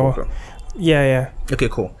that at all. Cool. Yeah. Okay,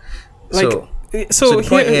 cool. So let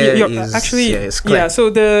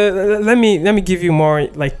me give you more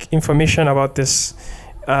information about this,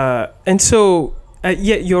 and so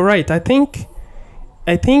you're right. I think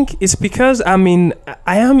it's because I'm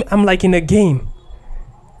like in a game,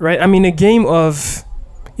 right? I'm in a game of,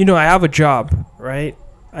 I have a job, right?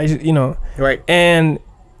 Right. And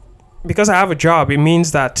because I have a job, it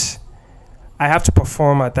means that I have to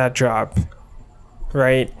perform at that job,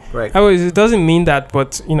 right? Right. It doesn't mean that,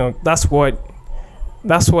 but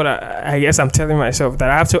that's what I guess I'm telling myself, that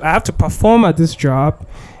I have to perform at this job,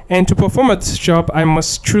 and to perform at this job, I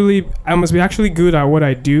must be actually good at what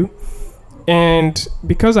I do, and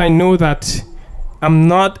because I know that I'm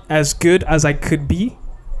not as good as I could be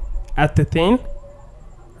at the thing,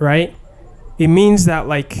 right? It means that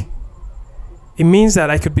I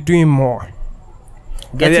could be doing more.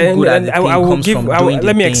 Getting good at the thing comes from doing the thing.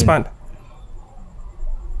 Let me expand.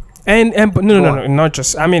 But no, not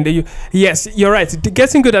just. Yes, you're right.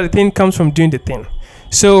 Getting good at the thing comes from doing the thing.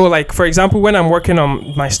 So, for example, when I'm working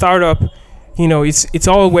on my startup, it's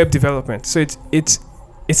all web development. So it's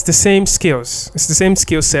the same skills. It's the same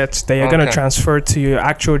skill set that you're gonna transfer to your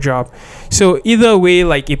actual job. So either way,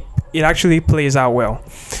 it actually plays out well.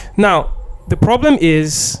 Now, the problem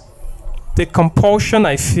is the compulsion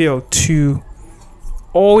I feel to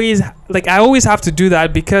always, like, I always have to do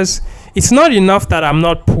that, because it's not enough that I'm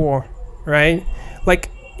not poor, right?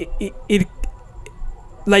 Like it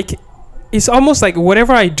like it's almost like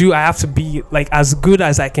whatever I do, I have to be like as good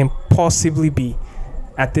as I can possibly be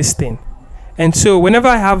at this thing. And so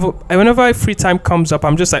whenever free time comes up,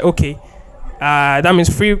 I'm just like, okay, that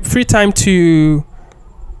means free time to,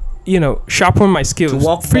 sharpen my skills,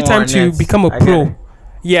 free time to become a pro.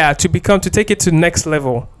 Yeah, to take it to the next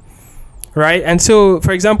level, right? And so,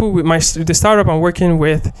 for example, with the startup I'm working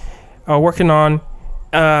on,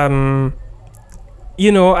 I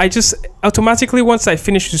just automatically, once I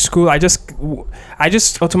finished the school, I just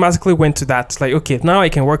automatically went to that. Like, okay, now I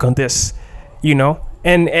can work on this,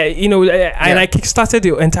 and I kickstarted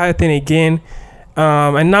the entire thing again,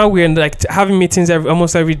 and now we're like having meetings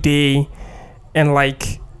almost every day, and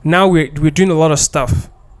like now we're doing a lot of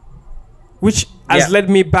stuff, which has led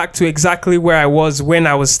me back to exactly where I was when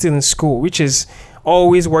I was still in school, which is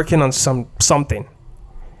always working on something.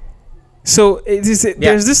 So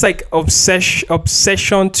there's this like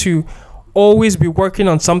obsession to always be working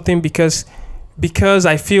on something, because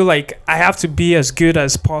I feel like I have to be as good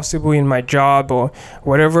as possible in my job or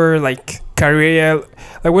whatever, like career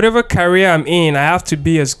I'm in, I have to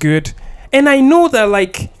be as good. And I know that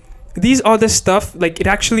like these other stuff, like it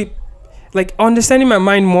actually, like understanding my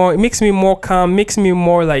mind more, it makes me more calm, makes me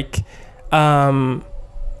more like it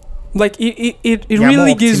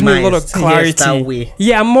really gives me a lot of clarity.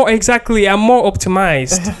 Yeah, I'm more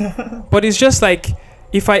optimized. But it's just like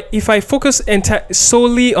if I focus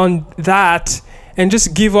solely on that and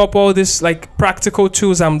just give up all this like practical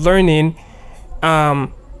tools I'm learning,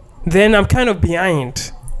 then I'm kind of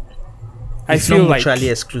behind. It's not mutually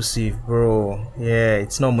exclusive, bro. Yeah,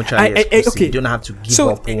 it's not mutually exclusive. Okay. You don't have to give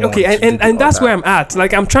up one. Okay, and that's where I'm at.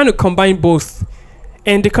 Like, I'm trying to combine both,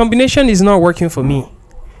 and the combination is not working for me,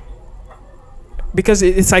 because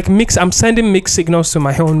it's like I'm sending mixed signals to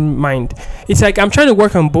my own mind. It's like I'm trying to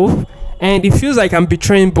work on both, and it feels like I'm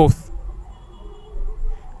betraying both.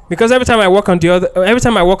 Because every time I work on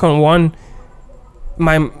one,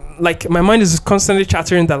 my mind is constantly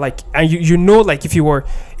chattering that like, and like if you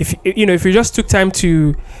just took time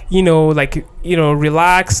to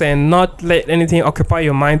relax and not let anything occupy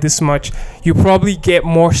your mind this much, you probably get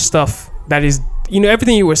more stuff that is,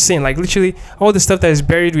 everything you were saying, like literally all the stuff that is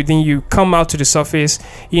buried within you come out to the surface.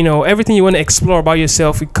 Everything you want to explore about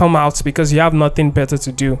yourself will come out because you have nothing better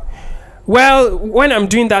to do. Well, when I'm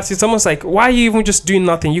doing that, it's almost like, why are you even just doing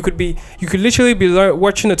nothing? You could literally be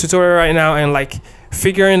watching a tutorial right now and like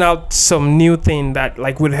figuring out some new thing that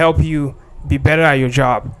like would help you be better at your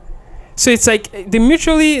job. So it's like trying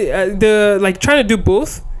to do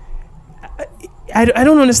both. I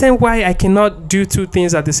don't understand why I cannot do two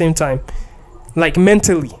things at the same time, like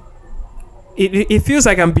mentally. It feels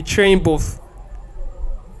like I'm betraying both.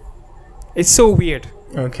 It's so weird.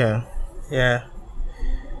 Okay. Yeah.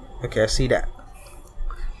 Okay, I see that.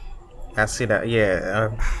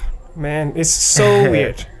 Yeah. Man, it's so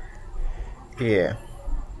weird. Yeah.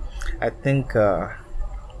 I think the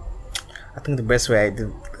best way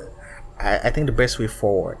I think the best way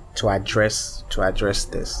forward to address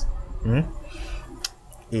this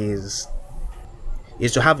is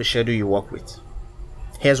to have a schedule you work with.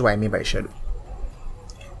 Here's what I mean by schedule,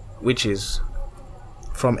 which is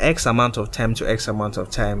from X amount of time to X amount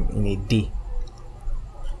of time in a day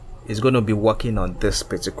is going to be working on this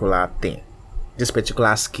particular thing, this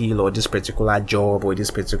particular skill, or this particular job, or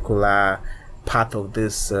this particular part of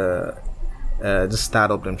this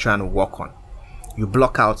startup I'm trying to work on. You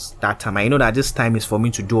block out that time. I know that this time is for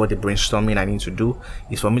me to do all the brainstorming I need to do.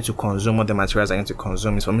 It's for me to consume all the materials I need to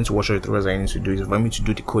consume. It's for me to watch all the tutorials I need to do. It's for me to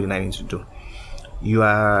do the coding I need to do. You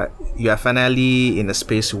are finally in a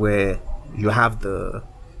space where you have the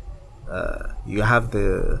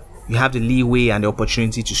leeway and the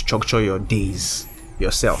opportunity to structure your days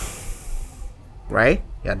yourself, right?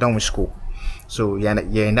 You're done with school, so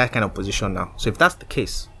you're in that kind of position now. So if that's the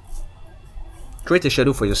case, create a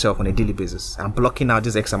schedule for yourself on a daily basis and blocking out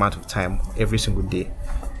this X amount of time every single day,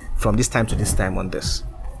 from this time to this time on this.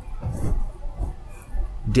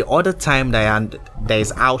 The other time that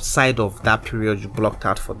is outside of that period you blocked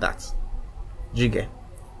out for that, you get,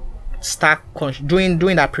 start during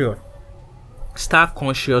that period. Start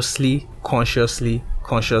consciously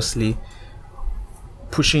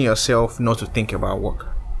pushing yourself not to think about work.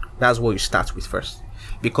 That's what you start with first,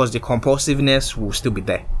 because the compulsiveness will still be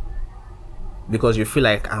there, because you feel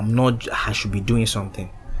like I should be doing something.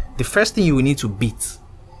 The first thing you will need to beat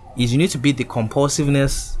is the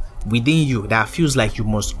compulsiveness within you that feels like you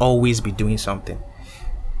must always be doing something.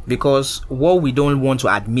 Because what we don't want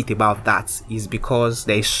to admit about that is because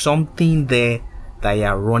there is something there that you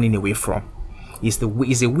are running away from. It's a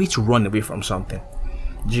way to run away from something.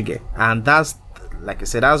 Do you get? And that's, like I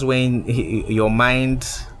said, that's when your mind,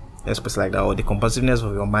 let's put it like that, or the compulsiveness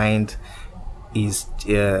of your mind is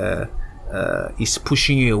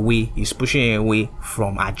pushing you away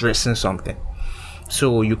from addressing something.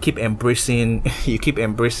 So you keep embracing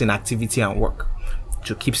activity and work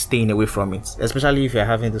to keep staying away from it, especially if you're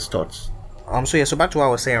having these thoughts. So back to what I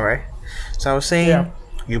was saying, right? So I was saying,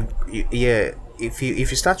 if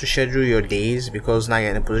you start to schedule your days, because now you're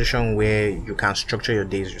in a position where you can structure your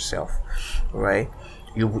days yourself, right?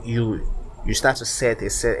 You start to set a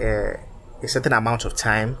certain amount of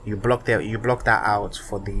time. You block that out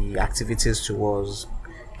for the activities towards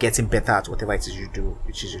getting better at whatever it is you do,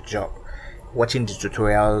 which is your job. Watching the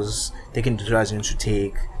tutorials, taking the tutorials you need to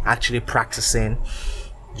take, actually practicing,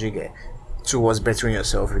 towards bettering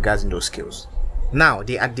yourself regarding those skills. Now,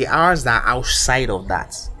 the hours that are outside of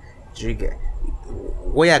that,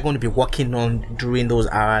 what you're going to be working on during those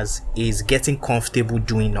hours is getting comfortable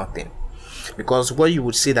doing nothing. Because what you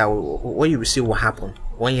will see will happen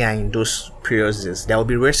when you're in those periods is there will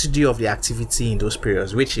be residue of the activity in those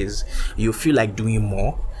periods, which is you feel like doing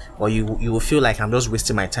more, or you will feel like I'm just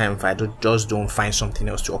wasting my time if I don't find something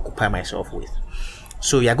else to occupy myself with.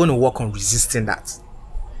 So you're going to work on resisting that.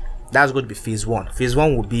 That's going to be phase one. Phase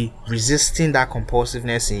one will be resisting that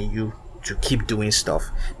compulsiveness in you to keep doing stuff,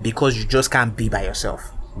 because you just can't be by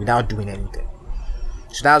yourself without doing anything.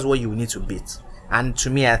 So that's what you need to beat. And to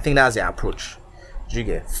me, I think that's the approach.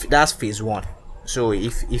 That's phase one. So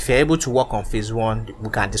if you're able to work on phase one, we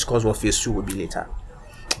can discuss what phase two will be later.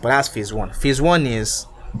 But that's phase one. Phase one is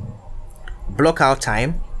block out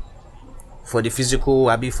time for the physical,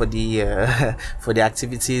 for the for the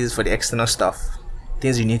activities, for the external stuff,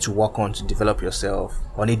 things you need to work on to develop yourself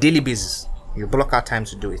on a daily basis. You block out time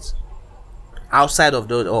to do it. Outside of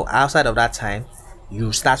that time,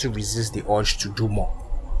 you start to resist the urge to do more.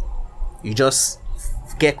 You just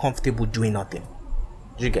get comfortable doing nothing.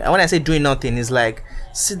 And when I say doing nothing, it's like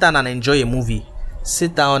sit down and enjoy a movie,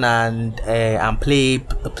 sit down and play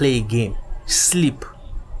a game, sleep,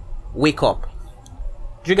 wake up.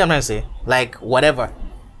 Do you get what I'm saying? Like whatever,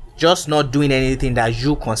 just not doing anything that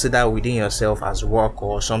you consider within yourself as work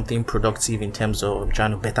or something productive in terms of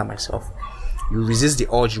trying to better myself. You resist the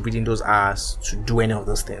urge within those hours to do any of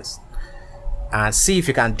those things, and see if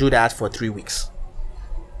you can do that for 3 weeks.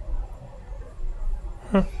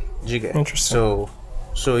 Interesting.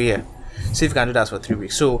 So yeah, see if you can do that for 3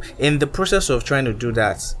 weeks. So in the process of trying to do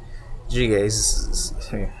that, you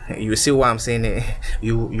see what I'm saying.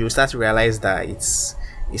 You start to realize that it's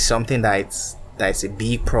something that's a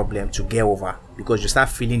big problem to get over, because you start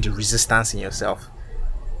feeling the resistance in yourself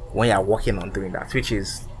when you're working on doing that, which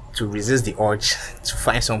is to resist the urge to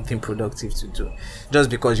find something productive to do, just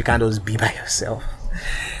because you can't just be by yourself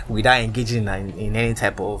without engaging in any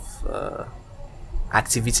type of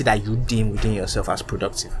activity that you deem within yourself as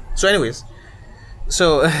productive. So anyways,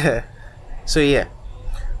 so yeah,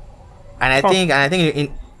 and I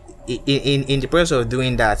think in the process of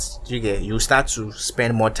doing that, you start to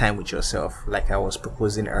spend more time with yourself, like I was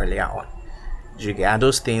proposing earlier on. And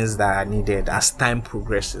those things that are needed, as time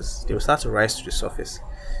progresses, they will start to rise to the surface.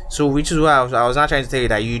 So which is why I was not trying to tell you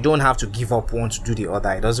that you don't have to give up one to do the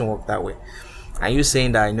other. It doesn't work that way. And you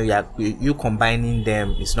saying that you combining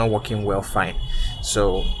them is not working well, fine.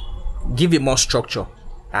 So give it more structure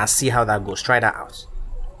and see how that goes. Try that out.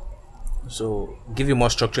 So give it more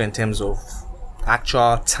structure in terms of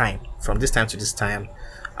actual time. From this time to this time,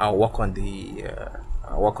 I'll work on the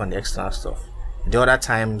external stuff. The other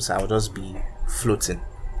times I'll just be floating,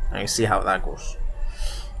 and you see how that goes.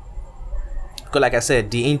 Because like I said,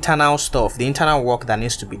 the internal stuff, the internal work that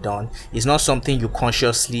needs to be done is not something you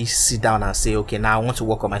consciously sit down and say, okay, now I want to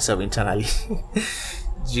work on myself internally.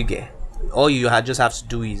 You get? All you just have to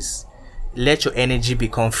do is let your energy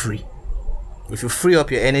become free. If you free up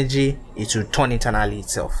your energy, it will turn internally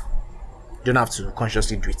itself. You don't have to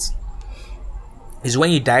consciously do it. It's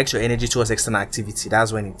when you direct your energy towards external activity,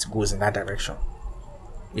 that's when it goes in that direction.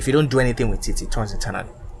 If you don't do anything with it, it turns internally.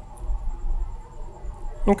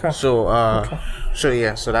 Okay. So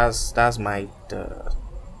that's my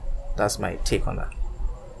take on that.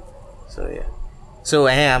 So yeah. So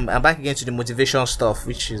I'm back again to the motivation stuff,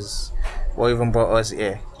 which is what even brought us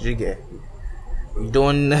here. You get? You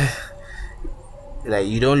don't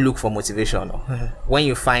look for motivation. No? When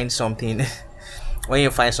you find something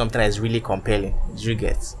that is really compelling, you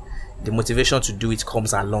get the motivation to do it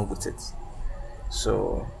comes along with it.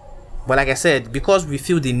 So But like I said, because we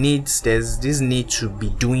feel the needs, there's this need to be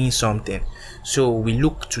doing something. So we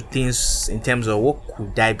look to things in terms of what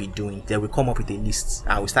could I be doing. Then we come up with a list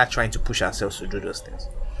and we start trying to push ourselves to do those things.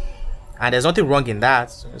 And there's nothing wrong in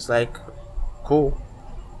that. It's like, cool.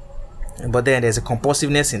 But then there's a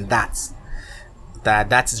compulsiveness in that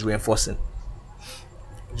is reinforcing.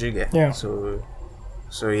 Do you get? Yeah. So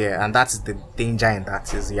yeah, and that's the danger in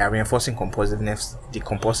that, is you are reinforcing the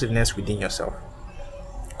compulsiveness within yourself.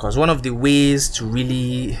 Because one of the ways to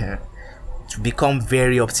really to become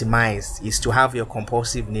very optimized is to have your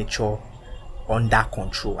compulsive nature under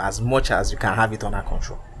control as much as you can have it under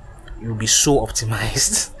control. You'll be so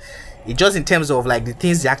optimized. It just in terms of like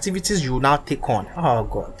the activities you will now take on. Oh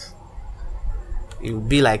God, it will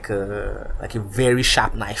be like a very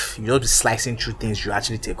sharp knife. You just be slicing through things you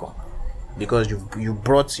actually take on, because you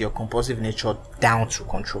brought your compulsive nature down to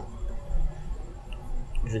control.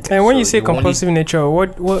 And when you say compulsive nature,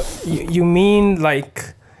 what you mean?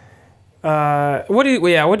 Like, what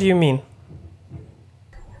do you mean?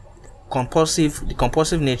 The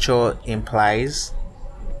compulsive nature implies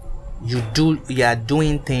you are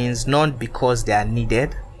doing things not because they are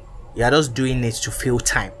needed. You are just doing it to fill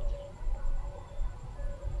time.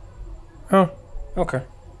 Oh, okay.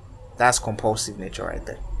 That's compulsive nature right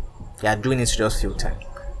there. You are doing it to just fill time.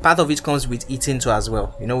 Part of it comes with eating too as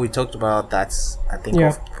well. You know, we talked about that, I think,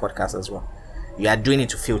 off podcast as well. You are doing it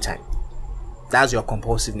to fill time. That's your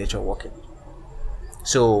compulsive nature working.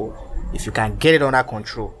 So if you can get it under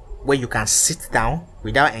control, where you can sit down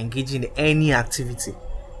without engaging in any activity,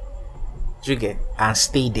 you get, and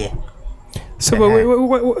stay there. So,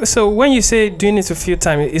 but so when you say doing it to fill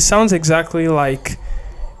time, it sounds exactly like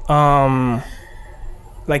not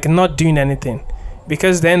doing anything.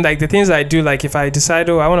 Because then, like, the things I do, like if I decide,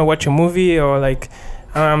 I want to watch a movie, or like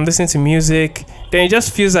I'm listening to music, then it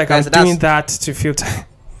just feels like I'm doing that to fill time.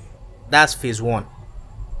 That's phase one.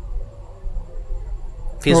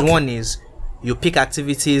 Phase one is you pick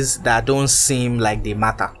activities that don't seem like they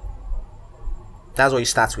matter. That's what you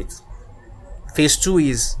start with. Phase two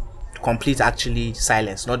is complete actually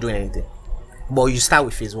silence, not doing anything. But you start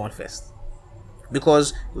with phase one first.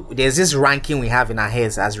 Because there's this ranking we have in our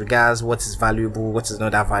heads as regards what is valuable, what is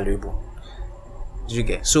not that valuable. Do you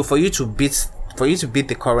get? So for you to beat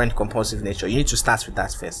the current compulsive nature, you need to start with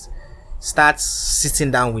that first. Start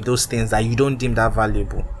sitting down with those things that you don't deem that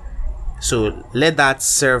valuable. So let that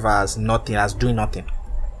serve as nothing, as doing nothing.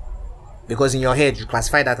 Because in your head you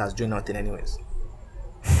classify that as doing nothing anyways.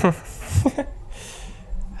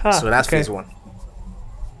 So that's phase one.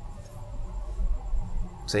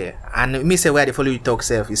 So yeah, and me say where they follow you talk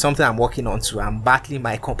self is something I'm working on too. I'm battling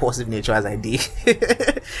my compulsive nature as I did.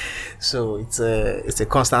 So it's a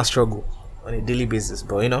constant struggle on a daily basis,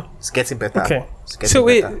 but you know, it's getting better. Okay.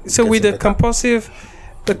 With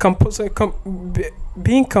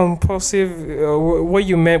being compulsive, what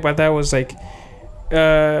you meant by that was like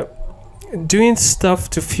doing stuff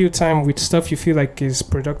to fill time with stuff you feel like is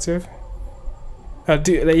productive.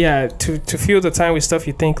 To fill the time with stuff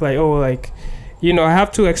you think like, oh, like, you know, I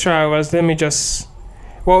have 2 extra hours. Let me just,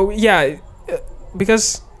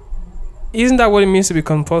 because isn't that what it means to be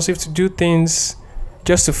compulsive? To do things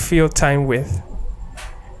just to fill time with.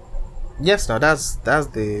 Yes, no, that's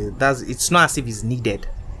it's not as if it's needed,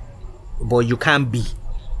 but you can be.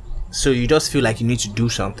 So you just feel like you need to do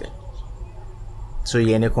something. So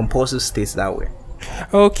you're in a compulsive state that way.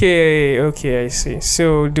 Okay, I see.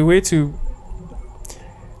 So the way to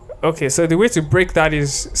break that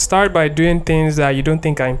is start by doing things that you don't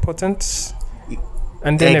think are important,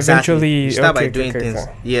 and then eventually you start by doing things.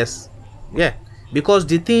 Okay. Yes, yeah, because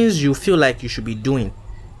the things you feel like you should be doing,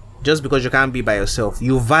 just because you can't be by yourself,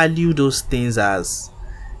 you value those things as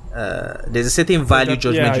there's a certain value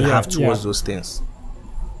judgment you have towards those things.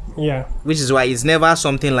 Yeah, which is why it's never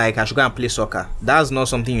something like I should go and play soccer. That's not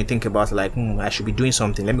something you think about like I should be doing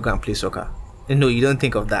something. Let me go and play soccer. No, you don't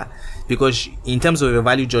think of that, because in terms of your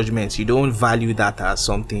value judgment, you don't value that as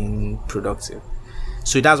something productive.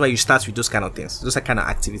 So that's why you start with those kind of things, those kind of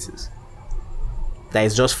activities that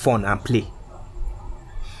is just fun and play.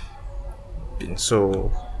 So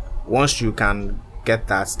once you can get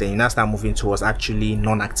that, then you now start moving towards actually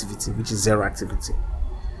non-activity, which is zero activity.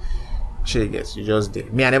 Sure, yes, you just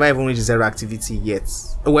did. Me, I never even reached zero activity yet.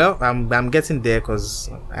 Well, I'm getting there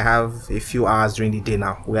because I have a few hours during the day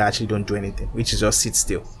now where I actually don't do anything, which is just sit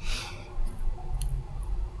still.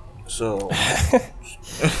 So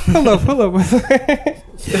hold up. Hold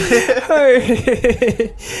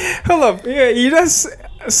up. Yeah, you just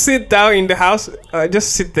sit down in the house,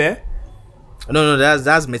 just sit there. No,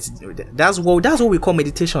 that's what we call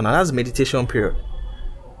meditation, and that's meditation period.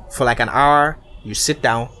 For like an hour, you sit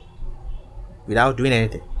down without doing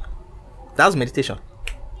anything. That's meditation.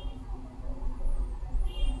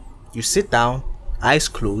 You sit down, eyes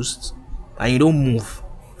closed, and you don't move.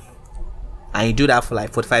 And you do that for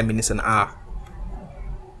like 45 minutes, an hour.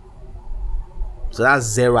 So that's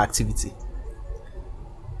zero activity.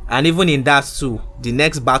 And even in that too, the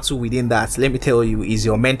next battle within that, let me tell you, is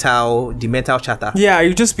the mental chatter. Yeah,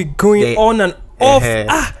 you just be going on and off.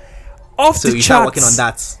 Off so the charts. So you start working on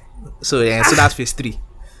that. So that's phase 3.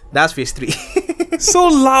 That's phase 3. So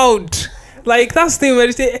loud. Like, that's the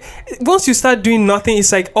meditation. Once you start doing nothing,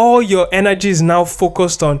 it's like all your energy is now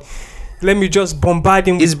focused on, let me just bombard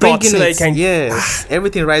him with thoughts so that I can... Yes.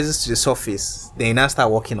 Everything rises to the surface. Then you now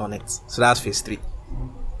start working on it. So that's phase 3.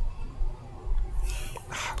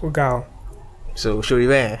 Go. So, show you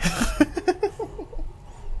where.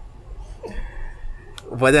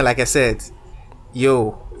 But then, like I said,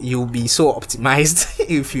 you'll be so optimized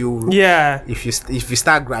if you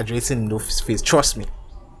start graduating in those phase. Trust me.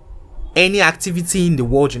 Any activity in the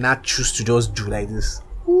world you not choose to just do like this,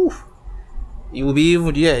 you will be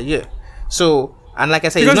even So, and like I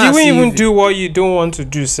said, because you won't even do what you don't want to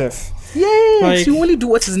do, Seth. Yes, like, you only do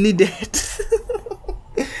what is needed.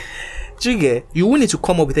 You won't need to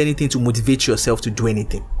come up with anything to motivate yourself to do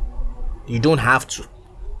anything. You don't have to.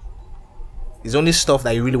 It's only stuff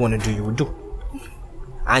that you really want to do, you will do.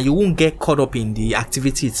 And you won't get caught up in the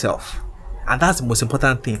activity itself. And that's the most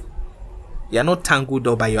important thing. You're not tangled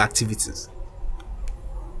up by your activities.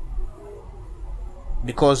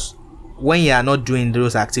 Because when you are not doing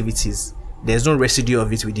those activities, there's no residue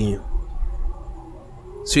of it within you.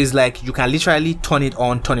 So it's like you can literally turn it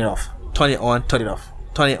on, turn it off. Turn it on, turn it off.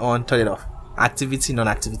 Turn it on, turn it off. Activity,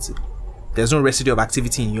 non-activity. There's no residue of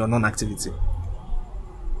activity in your non-activity.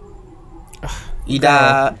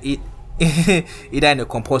 Either in a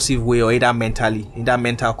compulsive way or either mentally, in that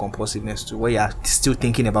mental compulsiveness too, where you are still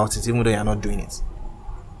thinking about it even though you're not doing it.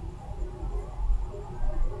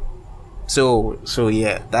 So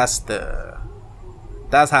yeah, that's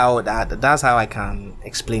how I can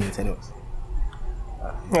explain it anyways.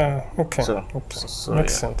 Okay. So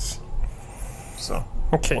makes sense. So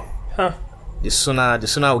okay. The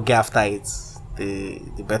sooner we get after it,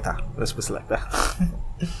 the better. Let's put it like that.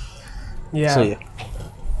 Yeah. So yeah.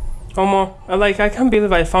 Like, I can't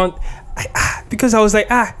believe I found, because I was like,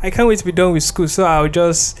 I can't wait to be done with school, so I'll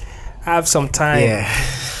just have some time. Yeah.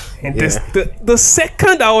 And the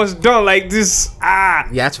second I was done like this,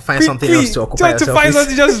 you had to find something else to occupy yourself.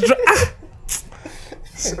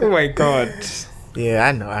 Oh my god. Yeah,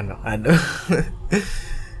 I know.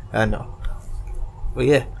 I know. But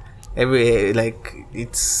yeah,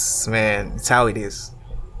 it's how it is.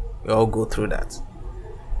 We all go through that.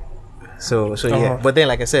 So yeah, but then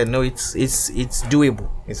like I said, no, it's doable.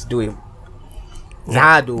 It's doable. It's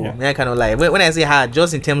hard though. Yeah. I cannot lie. When I say hard,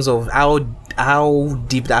 just in terms of how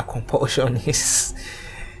deep that compulsion is.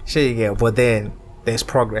 Sure you get, but then there's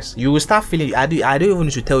progress. You will start feeling. I don't even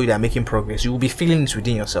need to tell you that I'm making progress. You will be feeling it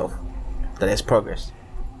within yourself that there's progress.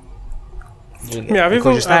 Yeah,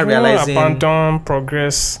 because you start realizing abandon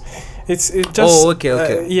progress. It's just.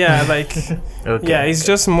 Okay. Yeah, like okay, yeah, it's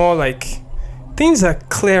just more like things are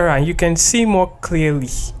clearer and you can see more clearly.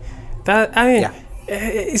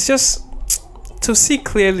 It's just to see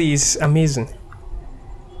clearly is amazing.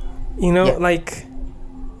 Like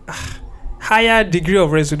higher degree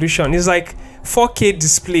of resolution. It's like 4K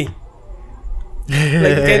display.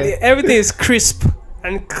 Like everything is crisp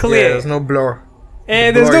and clear. Yeah, there's no blur.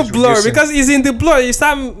 And there's no blur because it's in the blur. You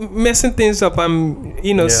start messing things up and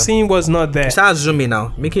seeing what's not there. You start zooming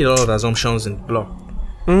now, making a lot of assumptions in blur.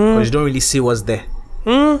 Because you don't really see what's there.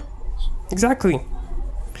 Exactly.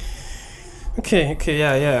 Okay,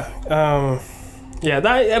 yeah.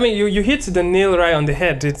 You hit the nail right on the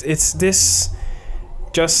head. It's this,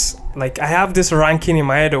 just like I have this ranking in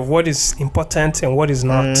my head of what is important and what is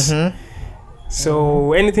not.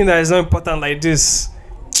 So anything that is not important like this,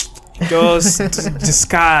 just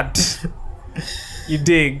discard. You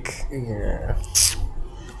dig? Yeah.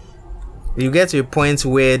 You get to a point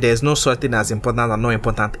where there's no such thing as important and not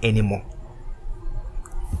important anymore.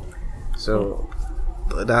 So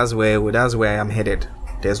that's where I am headed.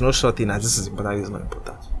 There's no such thing as this is important, this is not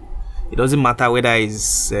important. It doesn't matter whether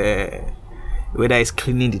it's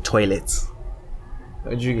cleaning the toilet,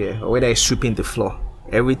 or whether it's sweeping the floor.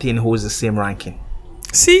 Everything holds the same ranking.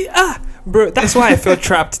 See, bro, that's why I felt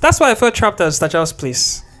trapped. That's why I felt trapped at Stacha's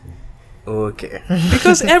place. Okay.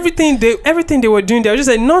 Because everything they were doing, they were just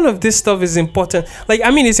like, none of this stuff is important. Like,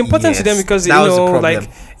 I mean, it's important to them because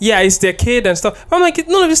it's their kid and stuff. I'm like,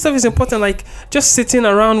 none of this stuff is important. Like, just sitting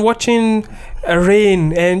around watching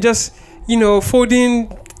rain and just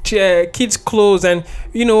folding kids' clothes and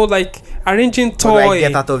like arranging What do I toy.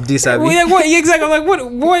 get out of this, Abby? Well, yeah, yeah, exactly. I'm like,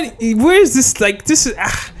 what? Where is this? Like, this is.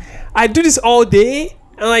 I do this all day.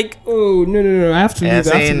 I'm like, oh no! I have to Yeah, leave.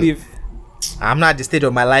 I have to saying- leave. I'm not at the state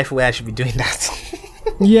of my life where I should be doing that.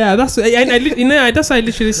 Yeah, that's that's what I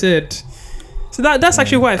literally said. So that's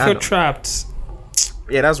actually why I I felt know. trapped.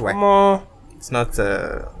 Yeah, that's why. More. It's not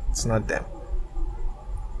them.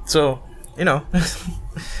 So,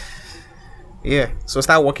 yeah. So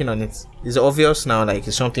start working on it. It's obvious now, like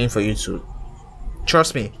it's something for you to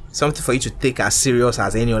trust me, something for you to take as serious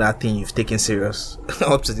as any other thing you've taken serious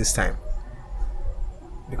up to this time.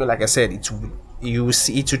 Because like I said, it will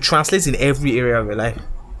translate in every area of your life.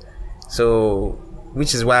 So,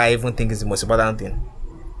 which is why I even think it's the most important thing.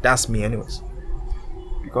 That's me anyways.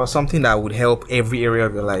 Because something that would help every area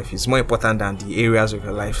of your life is more important than the areas of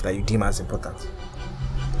your life that you deem as important.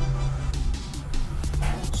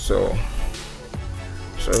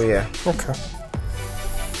 So yeah. Okay.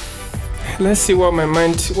 Let's see what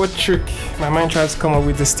trick my mind tries to come up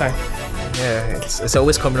with this time. Yeah, it's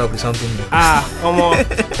always coming up with something new.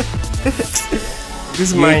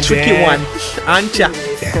 This You're mind a tricky eh. one, Ancha.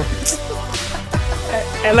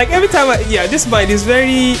 And like every time, this mind is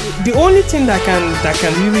very. The only thing that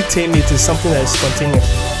can really tame it is something that is spontaneous.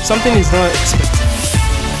 Something is not expected.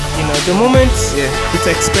 The moment it's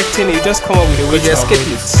expecting it, you just come up with a way to You escape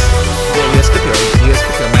avoid it. Yeah, you escape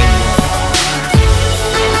your mind.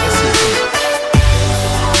 Let's see.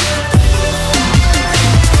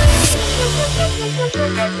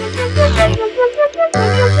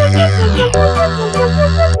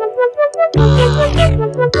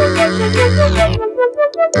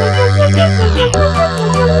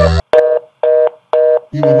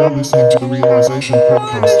 You are now listening to the Realization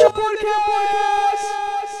Podcast.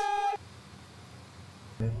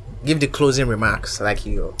 Give the closing remarks like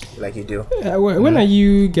you do. When are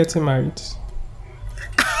you getting married?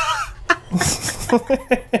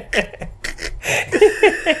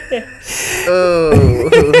 Oh,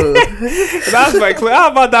 That's my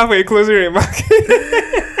how about that for a closing remark?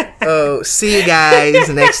 oh, see you guys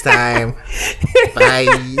next time. Bye.